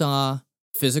 we saw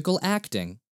physical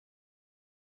acting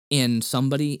in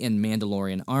somebody in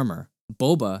Mandalorian armor.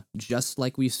 Boba, just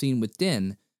like we've seen with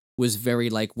Din, was very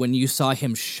when you saw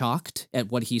him shocked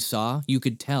at what he saw, you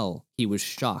could tell he was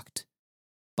shocked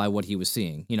by what he was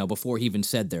seeing, before he even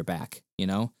said they're back,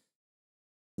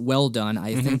 Well done.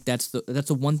 I think that's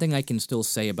the one thing I can still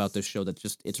say about this show that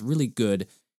it's really good,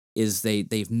 is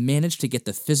they've managed to get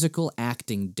the physical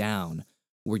acting down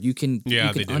where you can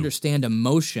understand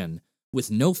emotion with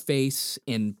no face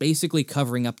and basically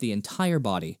covering up the entire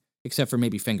body except for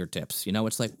maybe fingertips.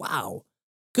 It's like, wow,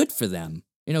 good for them.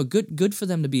 Good for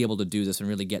them to be able to do this and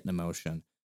really get an emotion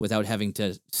without having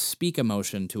to speak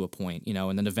emotion to a point,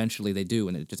 and then eventually they do,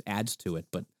 and it just adds to it.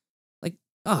 But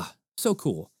so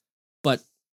cool. But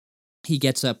he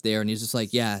gets up there and he's just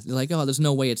like, yeah, they're like, oh, there's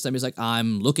no way it's them. He's like,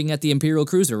 I'm looking at the Imperial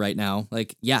cruiser right now.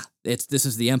 Yeah, this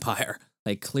is the Empire,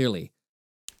 clearly.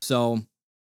 So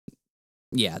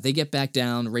yeah, they get back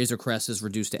down. Razor Crest is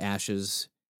reduced to ashes.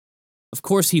 Of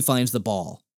course, he finds the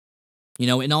ball.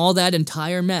 In all that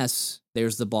entire mess,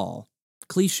 there's the ball.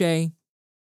 Cliche,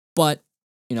 but,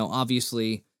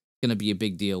 obviously going to be a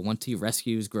big deal. Once he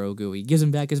rescues Grogu, he gives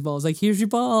him back his ball. He's like, here's your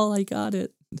ball. I got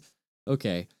it.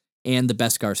 Okay. And the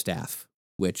Beskar staff,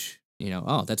 which,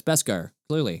 that's Beskar,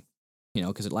 clearly,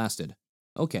 because it lasted.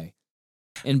 Okay.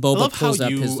 And Boba pulls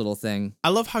up his little thing. I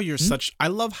love how you're such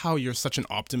an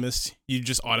optimist. You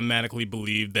just automatically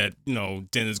believe that,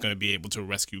 Din is going to be able to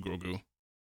rescue Grogu.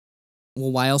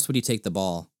 Well, why else would he take the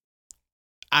ball?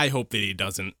 I hope that he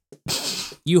doesn't.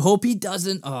 You hope he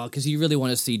doesn't? Oh, because you really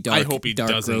want to see dark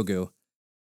Grogu.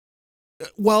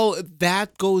 Well,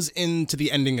 that goes into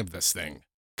the ending of this thing.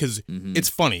 Because it's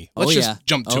funny. Let's just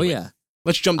jump to it. Yeah.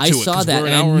 Let's jump to it. I saw that,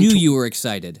 and I knew you were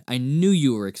excited.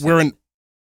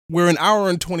 We're an hour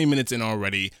and 20 minutes in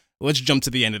already. Let's jump to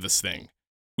the end of this thing.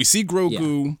 We see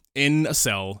Grogu in a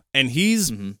cell, and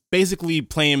he's basically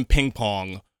playing ping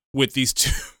pong with these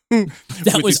two,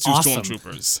 awesome.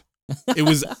 stormtroopers. It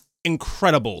was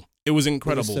incredible. It was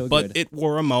incredible, so but good. it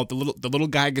wore him out. The little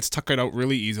guy gets tuckered out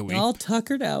really easily. All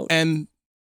tuckered out. And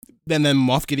then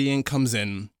Moff Gideon comes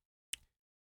in.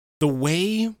 The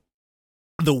way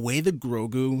the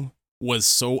Grogu was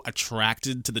so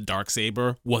attracted to the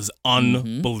Darksaber was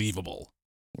unbelievable.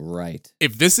 Right.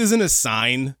 If this isn't a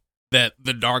sign that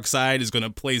the dark side is going to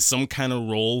play some kind of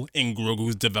role in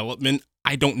Grogu's development,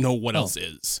 I don't know what else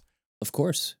is. Of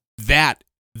course. That's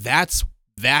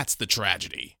the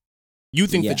tragedy. You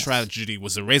think Yes. the tragedy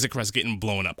was the Razor Crest getting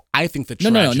blown up. I think the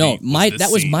tragedy No. was That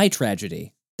was my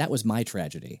tragedy. That was my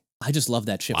tragedy. I just love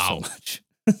that ship so much.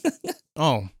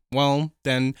 Oh, well,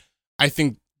 then I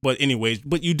think, but anyways,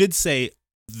 but you did say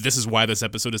this is why this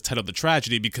episode is titled The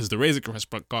Tragedy, because the Razor Crest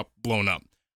got blown up.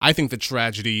 I think the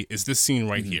tragedy is this scene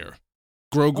right here.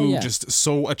 Grogu just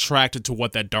so attracted to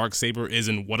what that Darksaber is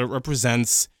and what it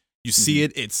represents. You see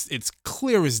it, it's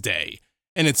clear as day,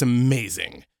 and it's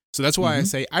amazing. So that's why I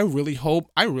say I really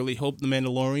hope the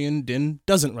Mandalorian Din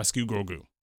doesn't rescue Grogu.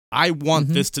 I want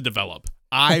this to develop.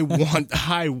 I want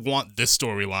this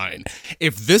storyline.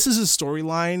 If this is a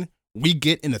storyline we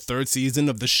get in the third season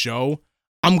of the show,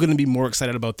 I'm going to be more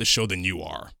excited about this show than you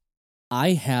are.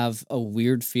 I have a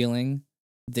weird feeling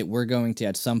that we're going to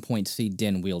at some point see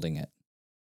Din wielding it.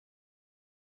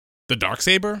 The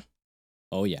Darksaber?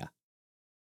 Oh yeah.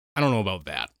 I don't know about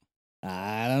that.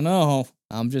 I don't know.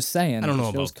 I'm just saying. I don't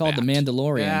know the show's about called that. The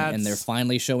Mandalorian, and they're That's-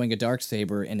 finally showing a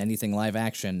Darksaber in anything live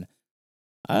action.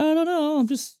 I don't know. I'm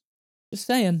just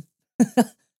saying.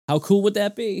 How cool would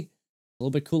that be? A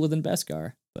little bit cooler than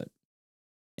Beskar, but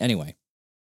anyway.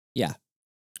 Yeah.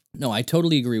 No, I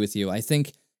totally agree with you. I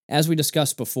think, as we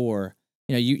discussed before,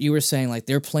 you were saying like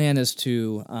their plan is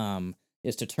to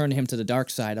turn him to the dark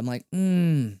side. I'm like,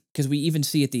 because we even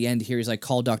see at the end here, he's like,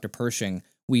 call Dr. Pershing.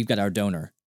 We've got our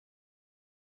donor.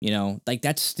 Like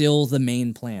that's still the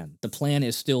main plan. The plan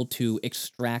is still to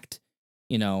extract,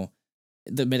 the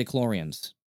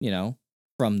midichlorians,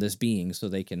 from this being so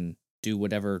they can do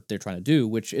whatever they're trying to do,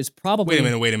 which is probably...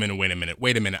 Wait a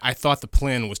minute. I thought the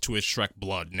plan was to extract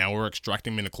blood. Now we're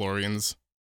extracting midichlorians.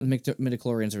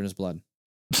 Midichlorians are in his blood.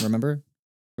 Remember?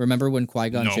 Remember when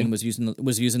Qui-Gon No. Jinn was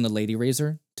using the Lady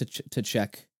Razor to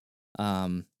check?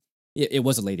 It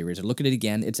was a Lady Razor. Look at it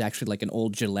again. It's actually like an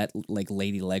old Gillette like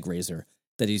lady leg razor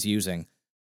that he's using.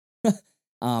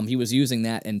 He was using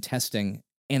that and testing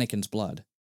Anakin's blood,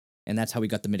 and that's how he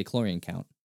got the midichlorian count.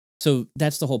 So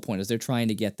that's the whole point, is they're trying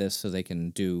to get this so they can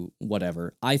do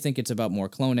whatever. I think it's about more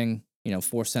cloning,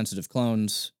 Force-sensitive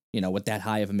clones, with that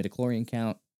high of a midichlorian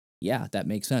count. Yeah, that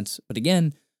makes sense. But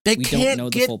again, They we can't don't know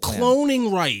the get full plan.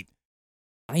 cloning right.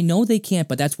 I know they can't,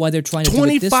 but that's why they're trying to do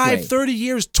it this way.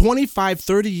 25,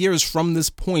 30 years from this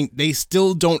point, they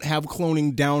still don't have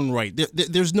cloning down right.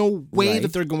 There's no way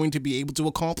that they're going to be able to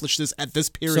accomplish this at this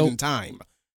period in time.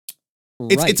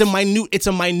 It's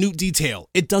a minute detail.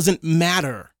 It doesn't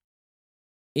matter.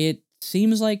 It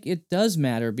seems like it does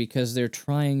matter because they're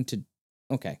trying to...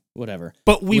 Okay, whatever.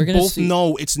 But we both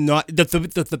know it's not...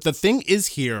 The thing is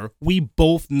here, we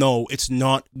both know it's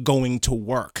not going to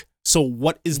work. So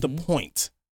what is the point?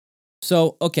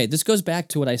 So, okay, this goes back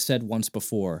to what I said once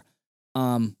before.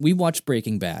 We watched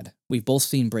Breaking Bad. We've both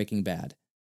seen Breaking Bad.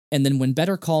 And then when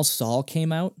Better Call Saul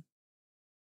came out,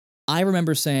 I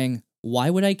remember saying, why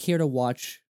would I care to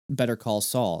watch Better Call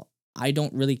Saul? I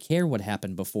don't really care what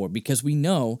happened before, because we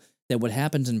know that what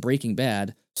happens in Breaking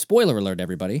Bad, spoiler alert,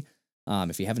 everybody,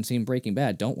 if you haven't seen Breaking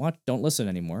Bad, don't listen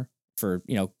anymore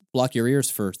block your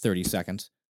ears for 30 seconds.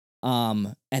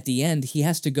 At the end, he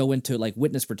has to go into like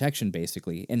witness protection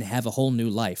basically and have a whole new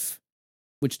life,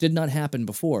 which did not happen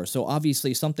before. So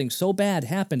obviously something so bad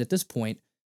happened at this point.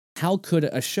 How could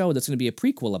a show that's going to be a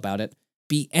prequel about it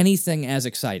be anything as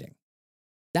exciting?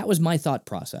 That was my thought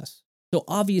process. So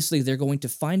obviously they're going to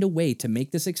find a way to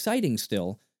make this exciting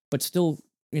still, but still,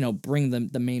 bring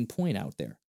the main point out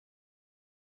there.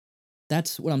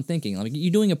 That's what I'm thinking. Like,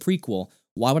 you're doing a prequel.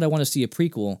 Why would I want to see a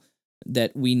prequel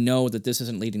that we know that this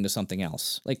isn't leading to something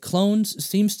else? Like, clones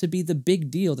seems to be the big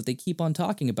deal that they keep on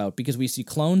talking about, because we see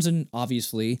clones in,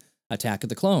 obviously, Attack of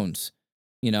the Clones,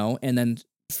 and then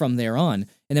from there on.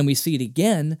 And then we see it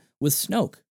again with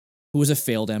Snoke, who was a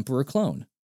failed Emperor clone.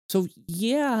 So,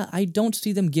 yeah, I don't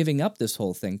see them giving up this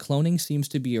whole thing. Cloning seems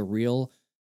to be a real,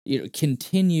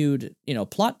 continued,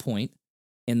 plot point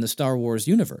in the Star Wars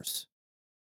universe.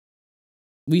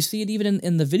 We see it even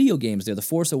in the video games there, The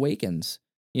Force Awakens,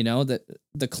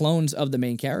 the clones of the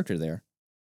main character there,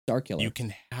 Starkiller. You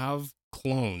can have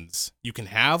clones.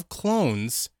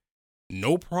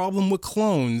 No problem with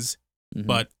clones,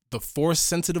 but the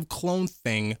Force-sensitive clone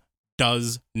thing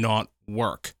does not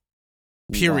work.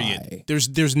 Period. Why?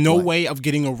 There's no way of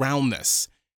getting around this.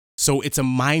 So it's a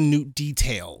minute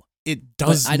detail. It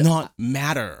does not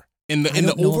matter. In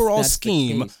the overall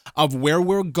scheme of where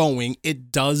we're going,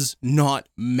 it does not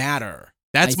matter.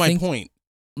 That's my point.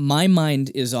 My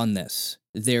mind is on this.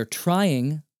 They're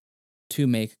trying to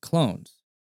make clones.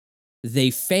 They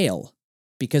fail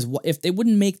because if they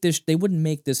wouldn't make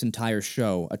this entire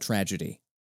show a tragedy.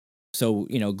 So,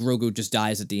 Grogu just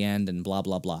dies at the end and blah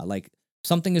blah blah. Like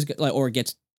something is or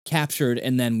gets captured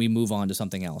and then we move on to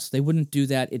something else. They wouldn't do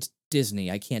that. It's Disney.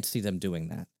 I can't see them doing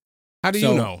that. How do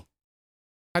you know?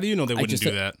 How do you know they wouldn't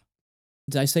do that?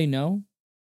 Did I say no?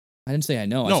 I didn't say I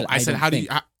know. No, I said how do you?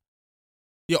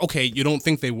 Yeah, okay. You don't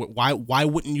think they would? Why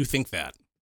wouldn't you think that?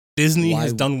 Disney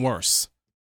has done worse.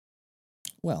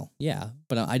 Well, yeah,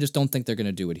 but I just don't think they're going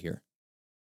to do it here.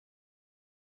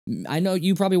 I know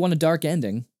you probably want a dark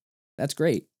ending. That's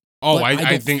great. Oh,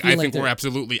 I think we're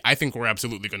absolutely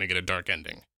going to get a dark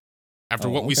ending. After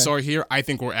what we saw here, I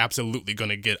think we're absolutely going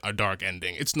to get a dark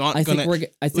ending. It's not going to.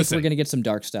 I think we're going to get some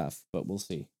dark stuff, but we'll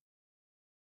see.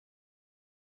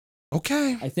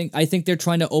 Okay. I think they're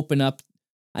trying to open up.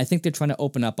 I think they're trying to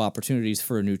open up opportunities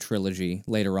for a new trilogy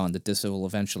later on that this will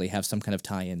eventually have some kind of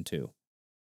tie-in to.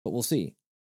 But we'll see.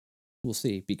 We'll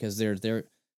see because they're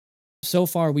so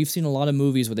far we've seen a lot of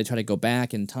movies where they try to go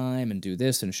back in time and do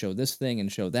this and show this thing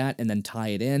and show that and then tie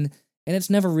it in, and it's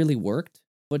never really worked.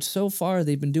 But so far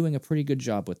they've been doing a pretty good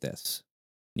job with this.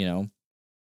 I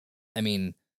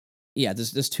mean, yeah,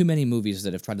 there's too many movies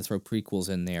that have tried to throw prequels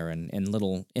in there and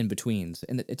little in-betweens,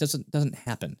 and it doesn't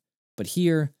happen. But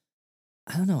here,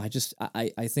 I don't know.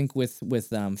 I think with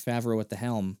Favreau at the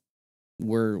helm,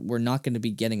 we're not going to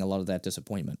be getting a lot of that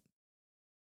disappointment.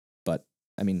 But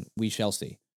I mean, we shall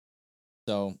see.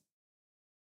 So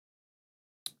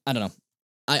I don't know.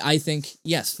 I think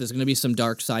yes, there's going to be some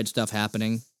dark side stuff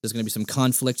happening. There's going to be some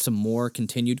conflict, some more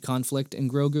continued conflict in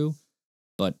Grogu.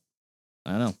 But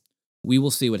I don't know. We will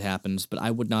see what happens. But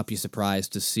I would not be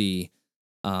surprised to see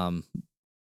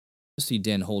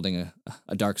Din holding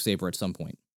a dark saber at some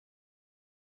point.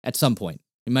 At some point,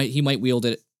 he might wield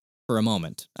it for a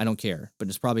moment. I don't care, but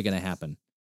it's probably going to happen,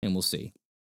 and we'll see.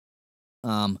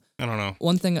 I don't know.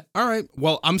 One thing. All right.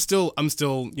 Well, I'm still.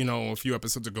 A few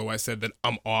episodes ago, I said that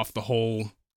I'm off the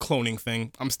whole cloning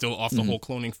thing. I'm still off the whole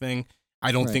cloning thing.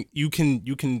 I don't think you can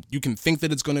think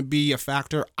that it's going to be a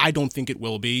factor. I don't think it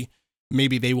will be.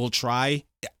 Maybe they will try.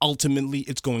 Ultimately,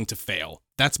 it's going to fail.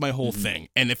 That's my whole thing.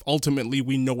 And if ultimately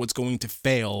we know it's going to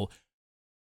fail,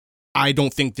 I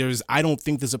don't think there's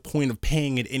a point of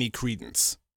paying it any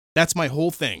credence. That's my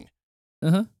whole thing.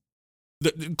 Uh-huh.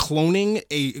 Doing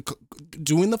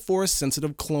the force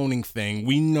sensitive cloning thing,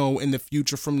 we know in the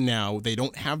future from now, they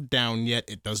don't have down yet.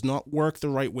 It does not work the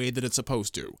right way that it's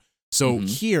supposed to. So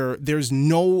here, there's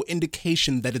no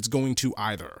indication that it's going to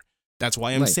either. That's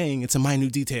why I'm saying it's a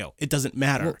minute detail. It doesn't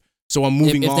matter. Well, so I'm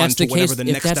moving on to whatever the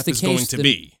next step is going to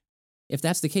be. If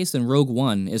that's the case, then Rogue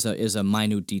One is a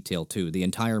minute detail too. The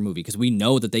entire movie, because we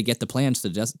know that they get the plans to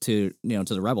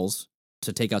the rebels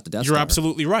to take out the Death Star. You're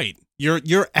absolutely right. You're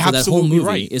absolutely right. So that whole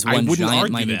movie is one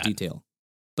giant minute that. detail.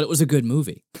 But it was a good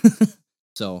movie.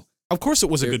 So of course it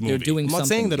was a good movie. I'm not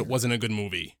saying that it wasn't a good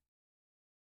movie.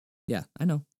 Yeah, I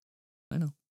know.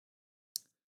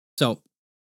 So,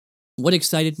 what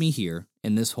excited me here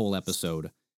in this whole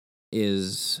episode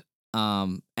is,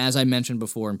 as I mentioned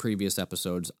before in previous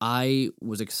episodes, I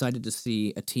was excited to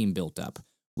see a team built up.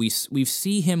 We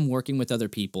see him working with other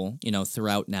people,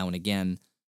 throughout now and again.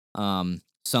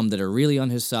 Some that are really on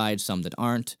his side, some that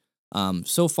aren't.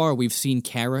 So far, we've seen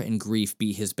Cara and Greef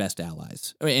be his best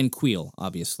allies, and Queel,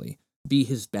 obviously, be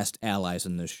his best allies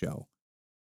in this show.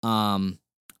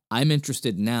 I'm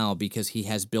interested now because he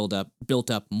has built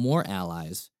up more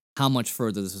allies. How much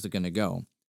further this is going to go?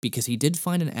 Because he did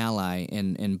find an ally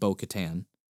in Bo-Katan,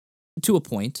 to a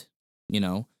point,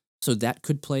 so that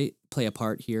could play a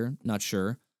part here. Not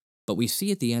sure, but we see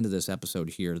at the end of this episode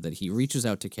here that he reaches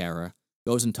out to Cara,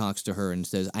 goes and talks to her, and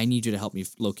says, "I need you to help me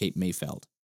locate Mayfeld."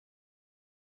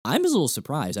 I'm a little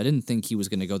surprised. I didn't think he was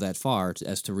going to go that far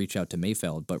as to reach out to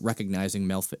Mayfeld, but recognizing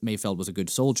Mayfeld was a good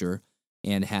soldier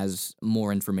and has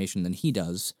more information than he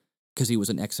does, because he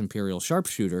was an ex-Imperial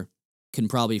sharpshooter, can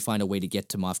probably find a way to get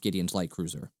to Moff Gideon's light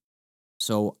cruiser.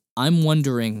 So I'm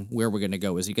wondering where we're going to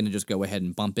go. Is he going to just go ahead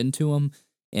and bump into him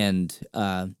and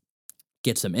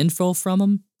get some info from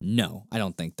him? No, I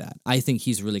don't think that. I think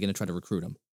he's really going to try to recruit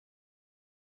him.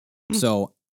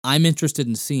 So I'm interested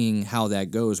in seeing how that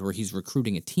goes, where he's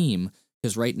recruiting a team,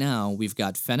 because right now we've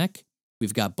got Fennec,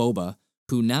 we've got Boba,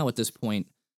 who now at this point,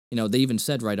 they even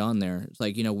said right on there, it's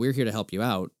like, we're here to help you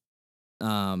out,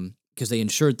 because they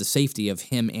ensured the safety of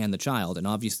him and the child, and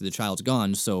obviously the child's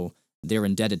gone, so they're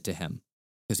indebted to him,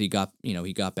 because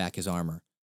he got back his armor.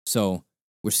 So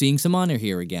we're seeing some honor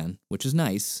here again, which is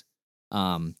nice.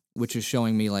 Which is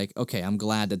showing me like, okay, I'm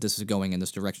glad that this is going in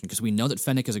this direction because we know that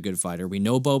Fennec is a good fighter. We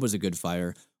know Boba's a good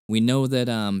fighter. We know that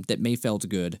that Mayfeld's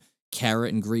good.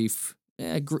 Carrot and Grief,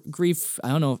 Grief. I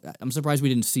don't know. I'm surprised we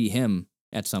didn't see him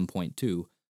at some point too,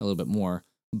 a little bit more.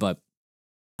 But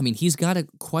I mean, he's got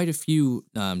quite a few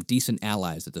decent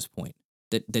allies at this point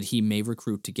that he may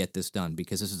recruit to get this done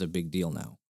because this is a big deal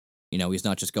now. You know, he's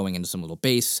not just going into some little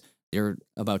base. They're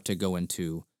about to go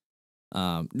into,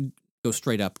 go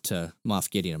straight up to Moff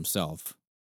Gideon himself.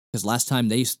 Because last time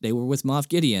they were with Moff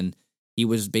Gideon, he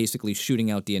was basically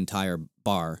shooting out the entire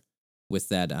bar with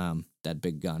that that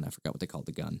big gun. I forgot what they called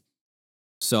the gun.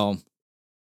 So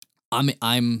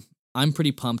I'm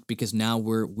pretty pumped because now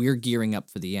we're gearing up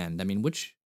for the end. I mean,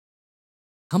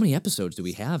 how many episodes do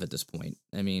we have at this point?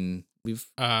 I mean, we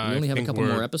only have a couple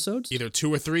more episodes. Either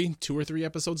two or three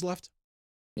episodes left.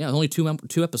 Yeah, only two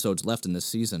episodes left in this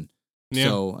season. Yeah.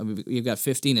 So I mean, you've got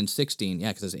 15 and 16. Yeah,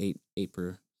 because there's eight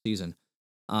per season.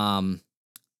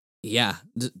 Yeah,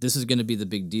 this is going to be the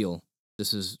big deal.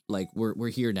 This is like we're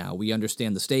here now. We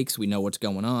understand the stakes. We know what's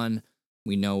going on.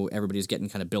 We know everybody's getting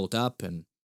kind of built up, and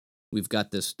we've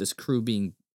got this crew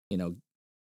being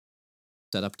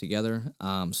set up together.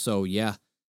 So yeah,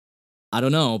 I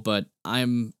don't know, but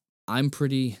I'm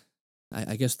pretty.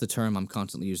 I guess the term I'm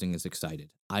constantly using is excited.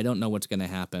 I don't know what's going to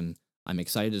happen. I'm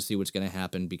excited to see what's going to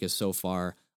happen because so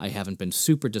far I haven't been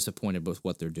super disappointed with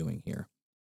what they're doing here.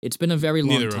 It's been a very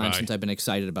long time since I've been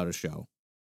excited about a show.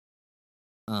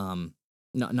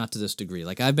 Not to this degree.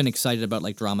 Like I've been excited about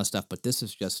like drama stuff, but this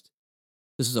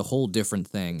is a whole different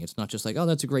thing. It's not just like, oh,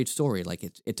 that's a great story. Like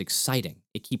it's exciting.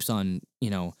 It keeps on,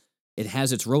 it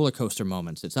has its roller coaster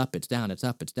moments. It's up, it's down, it's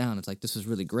up, it's down. It's like, this is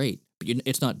really great, but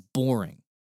it's not boring.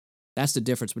 That's the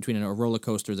difference between a roller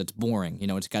coaster that's boring.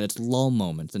 It's got its lull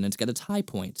moments and it's got its high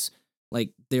points.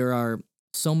 Like there are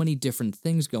so many different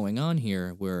things going on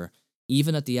here where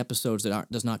even at the episodes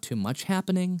there's not too much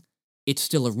happening, it's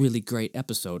still a really great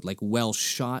episode. Like well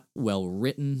shot, well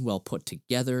written, well put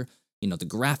together. The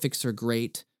graphics are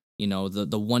great. The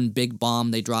one big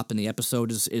bomb they drop in the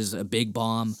episode is a big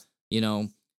bomb.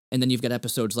 And then you've got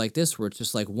episodes like this where it's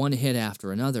just like one hit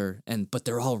after another, but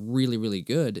they're all really, really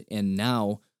good. And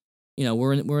now,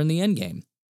 we're in the end game.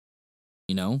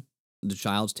 The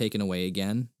child's taken away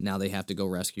again. Now they have to go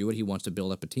rescue it. He wants to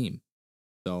build up a team.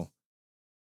 So,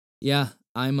 yeah,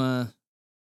 I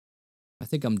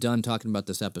think I'm done talking about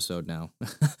this episode now.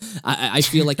 I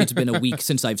feel like it's been a week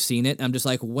since I've seen it. I'm just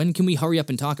like, when can we hurry up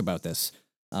and talk about this?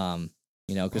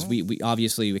 Because we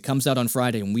obviously, it comes out on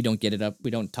Friday and we don't get it up.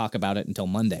 We don't talk about it until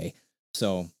Monday.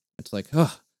 So it's like,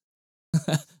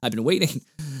 I've been waiting.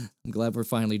 I'm glad we're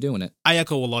finally doing it. I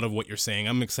echo a lot of what you're saying.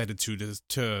 I'm excited to get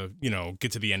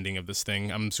to the ending of this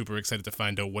thing. I'm super excited to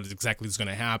find out what exactly is going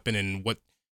to happen and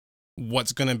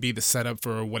what's going to be the setup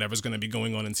for whatever's going to be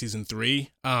going on in season 3.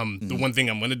 The one thing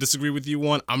I'm going to disagree with you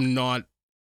on, I'm not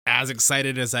as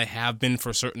excited as I have been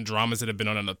for certain dramas that have been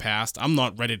on in the past. I'm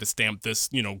not ready to stamp this,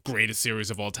 greatest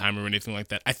series of all time or anything like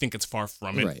that. I think it's far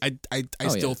from it. Right. I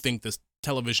still think this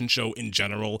television show in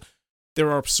general, there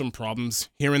are some problems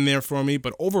here and there for me,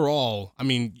 but overall, I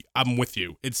mean, I'm with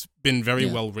you. It's been very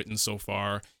well written so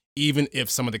far, even if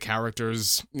some of the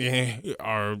characters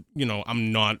are,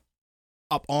 I'm not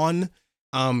up on.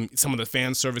 Some of the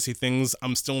fan servicey things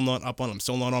I'm still not up on. I'm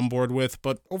still not on board with.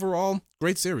 But overall,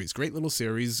 great series, great little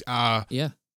series.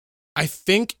 I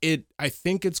think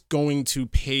it's going to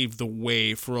pave the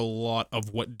way for a lot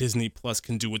of what Disney Plus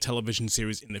can do with television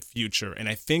series in the future, and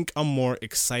I think I'm more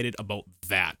excited about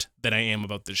that than I am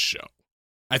about this show.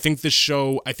 I think this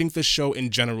show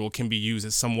in general can be used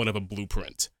as somewhat of a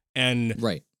blueprint,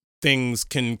 and things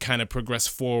can kind of progress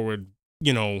forward,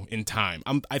 in time.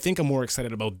 I think I'm more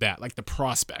excited about that, like the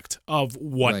prospect of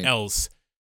what else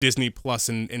Disney Plus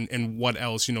and what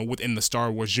else, within the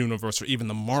Star Wars universe or even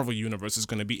the Marvel universe is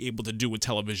going to be able to do with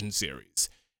television series.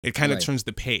 It kind of turns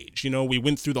the page. We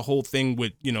went through the whole thing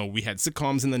with, we had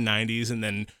sitcoms in the 90s, and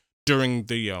then during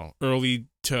the early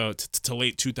to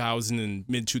late 2000 and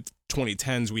mid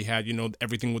 2010s, we had,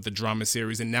 everything with the drama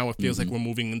series, and now it feels like we're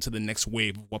moving into the next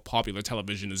wave of what popular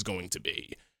television is going to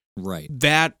be. Right.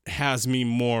 That has me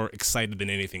more excited than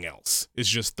anything else. It's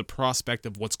just the prospect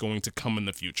of what's going to come in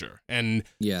the future. And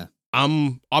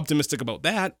I'm optimistic about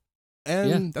that.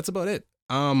 And that's about it.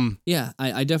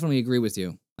 I definitely agree with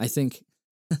you. I think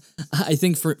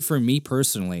for me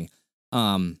personally,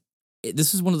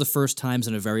 this is one of the first times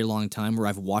in a very long time where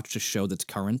I've watched a show that's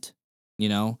current,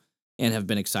 and have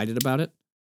been excited about it.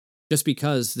 Just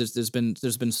because there's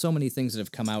been so many things that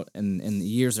have come out in the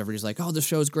years, everybody's like, oh, the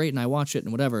show's great, and I watch it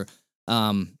and whatever.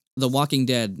 The Walking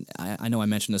Dead, I know I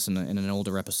mentioned this in an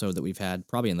older episode that we've had,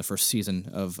 probably in the first season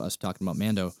of us talking about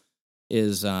Mando,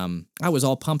 is I was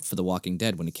all pumped for The Walking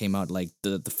Dead when it came out. Like,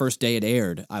 the first day it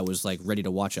aired, I was, like, ready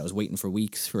to watch it. I was waiting for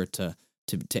weeks for it to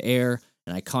air,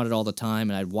 and I caught it all the time,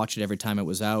 and I'd watch it every time it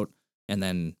was out, and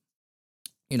then,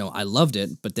 I loved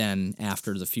it, but then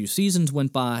after the few seasons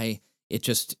went by, it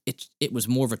was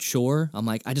more of a chore. I'm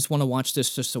like, I just want to watch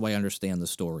this just so I understand the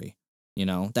story.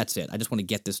 That's it. I just want to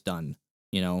get this done.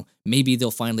 Maybe they'll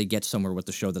finally get somewhere with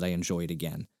the show that I enjoyed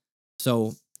again.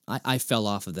 So I fell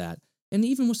off of that. And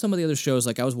even with some of the other shows,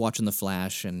 like I was watching The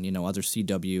Flash and, other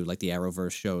CW, like the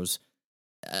Arrowverse shows,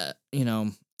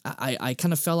 I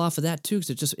kind of fell off of that too,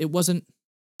 because it wasn't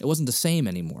the same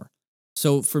anymore.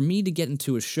 So for me to get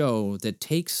into a show that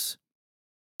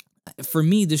for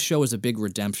me, this show is a big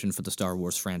redemption for the Star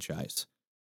Wars franchise.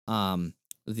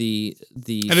 The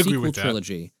sequel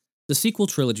trilogy. The sequel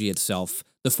trilogy itself,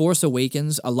 The Force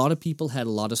Awakens, a lot of people had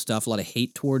a lot of stuff, a lot of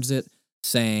hate towards it,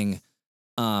 saying,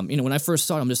 when I first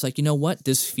saw it, I'm just like, you know what?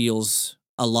 This feels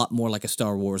a lot more like a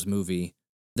Star Wars movie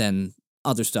than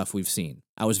other stuff we've seen.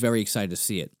 I was very excited to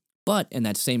see it. But in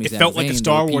that same exact vein, it felt like a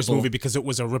Star Wars movie because it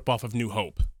was a ripoff of New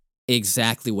Hope.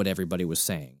 Exactly what everybody was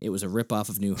saying. It was a ripoff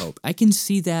of New Hope. I can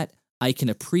see that. I can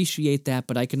appreciate that.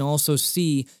 But I can also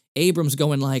see Abrams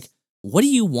going like, what do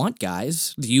you want,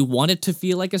 guys? Do you want it to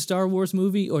feel like a Star Wars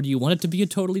movie, or do you want it to be a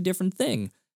totally different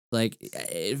thing? Like,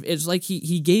 it's like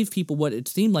he gave people what it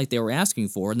seemed like they were asking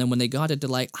for, and then when they got it, they're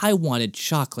like, I wanted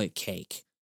chocolate cake.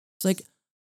 It's like,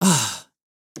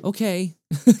 okay.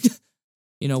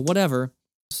 Whatever.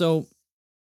 So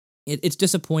it's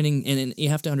disappointing, and you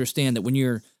have to understand that when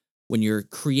you're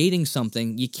creating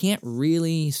something, you can't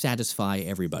really satisfy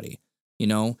everybody.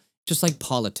 Just like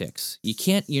politics.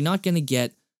 You're not going to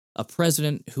get a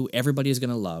president who everybody is going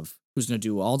to love, who's going to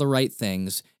do all the right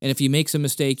things. And if he makes a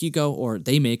mistake, you go, or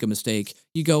they make a mistake,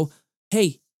 you go,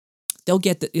 hey, they'll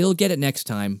get it next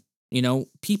time.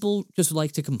 People just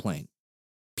like to complain.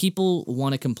 People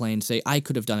want to complain, say, I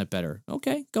could have done it better.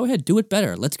 Okay, go ahead, do it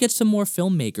better. Let's get some more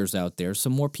filmmakers out there,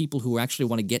 some more people who actually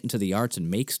want to get into the arts and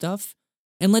make stuff,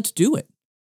 and let's do it.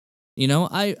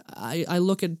 I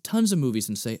look at tons of movies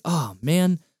and say, oh,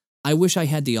 man, I wish I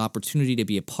had the opportunity to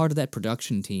be a part of that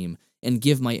production team and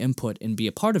give my input and be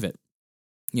a part of it,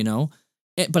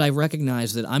 But I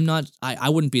recognize that I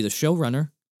wouldn't be the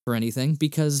showrunner for anything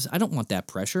because I don't want that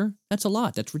pressure. That's a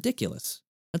lot. That's ridiculous.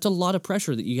 That's a lot of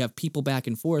pressure that you have people back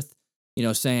and forth,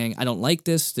 saying, I don't like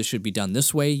this. This should be done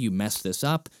this way. You messed this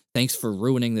up. Thanks for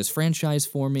ruining this franchise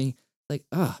for me. Like,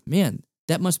 man,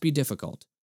 that must be difficult.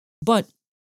 But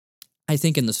I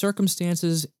think in the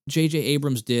circumstances, J.J.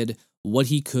 Abrams did what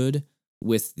he could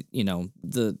with,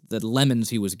 the lemons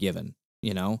he was given,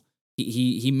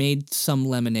 He made some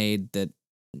lemonade that,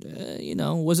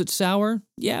 was it sour?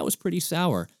 Yeah, it was pretty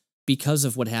sour. Because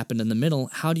of what happened in the middle,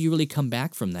 how do you really come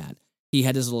back from that? He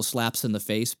had his little slaps in the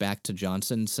face back to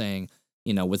Johnson saying,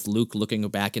 with Luke looking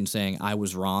back and saying, I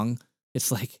was wrong.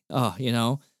 It's like, and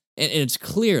it's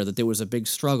clear that there was a big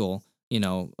struggle,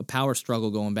 a power struggle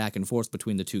going back and forth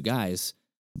between the two guys.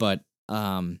 But,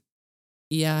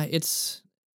 yeah,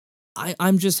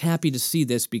 I'm just happy to see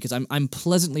this because I'm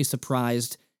pleasantly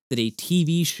surprised that a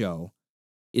TV show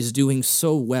is doing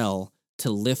so well to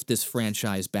lift this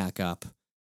franchise back up.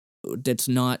 That's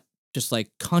not just like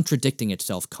contradicting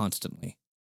itself constantly.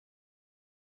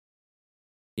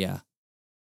 Yeah.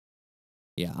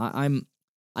 Yeah,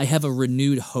 I have a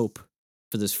renewed hope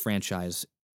for this franchise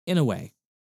in a way.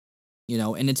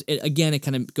 And it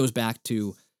kind of goes back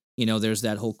to, there's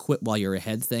that whole quit while you're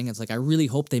ahead thing. It's like, I really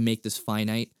hope they make this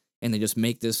finite and they just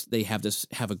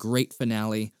have a great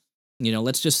finale.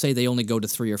 Let's just say they only go to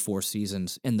 3 or 4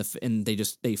 seasons and they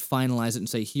finalize it and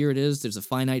say, here it is. There's a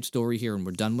finite story here and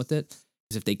we're done with it.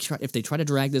 Because if they try to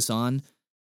drag this on,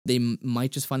 they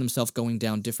might just find themselves going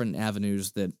down different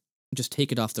avenues that just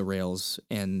take it off the rails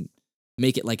and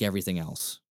make it like everything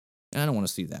else. And I don't want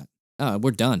to see that.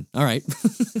 We're done. All right.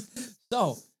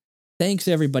 So, thanks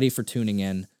everybody for tuning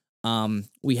in.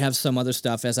 We have some other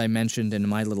stuff, as I mentioned in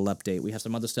my little update. We have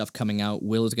some other stuff coming out.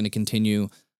 Will is going to continue.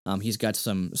 He's got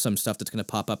some stuff that's going to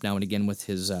pop up now and again with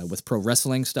his with pro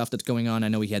wrestling stuff that's going on. I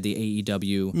know he had the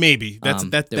AEW. Maybe that's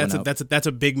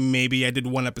a big maybe. I did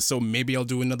one episode. Maybe I'll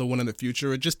do another one in the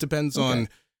future. It just depends on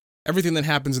everything that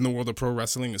happens in the world of pro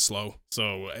wrestling is slow.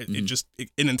 So it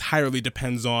entirely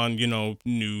depends on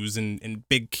news and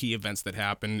big key events that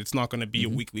happen. It's not going to be a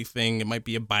weekly thing. It might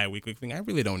be a bi-weekly thing. I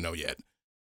really don't know yet.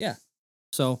 Yeah.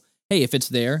 So. Hey, if it's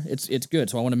there, it's good.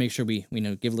 So I want to make sure we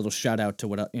give a little shout out to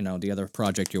what the other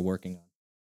project you're working on,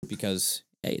 because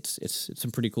hey, it's some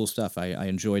pretty cool stuff. I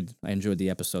enjoyed the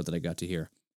episode that I got to hear.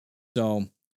 So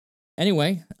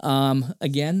anyway,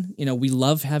 again, we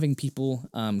love having people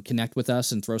connect with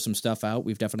us and throw some stuff out.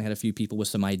 We've definitely had a few people with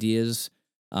some ideas,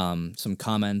 some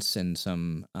comments, and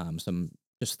some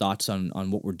just thoughts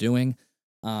on what we're doing.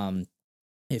 Um,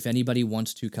 if anybody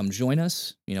wants to come join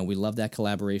us, we love that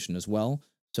collaboration as well.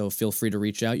 So feel free to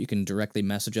reach out. You can directly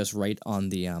message us right on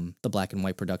the Black and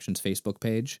White Productions Facebook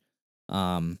page.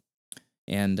 Um,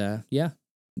 and yeah,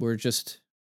 we're just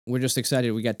we're just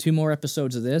excited. We got 2 more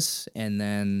episodes of this, and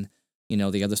then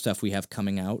the other stuff we have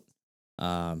coming out.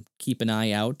 Keep an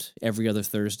eye out every other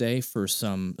Thursday for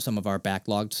some of our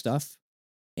backlogged stuff.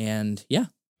 And yeah,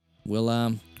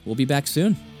 we'll be back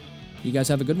soon. You guys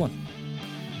have a good one.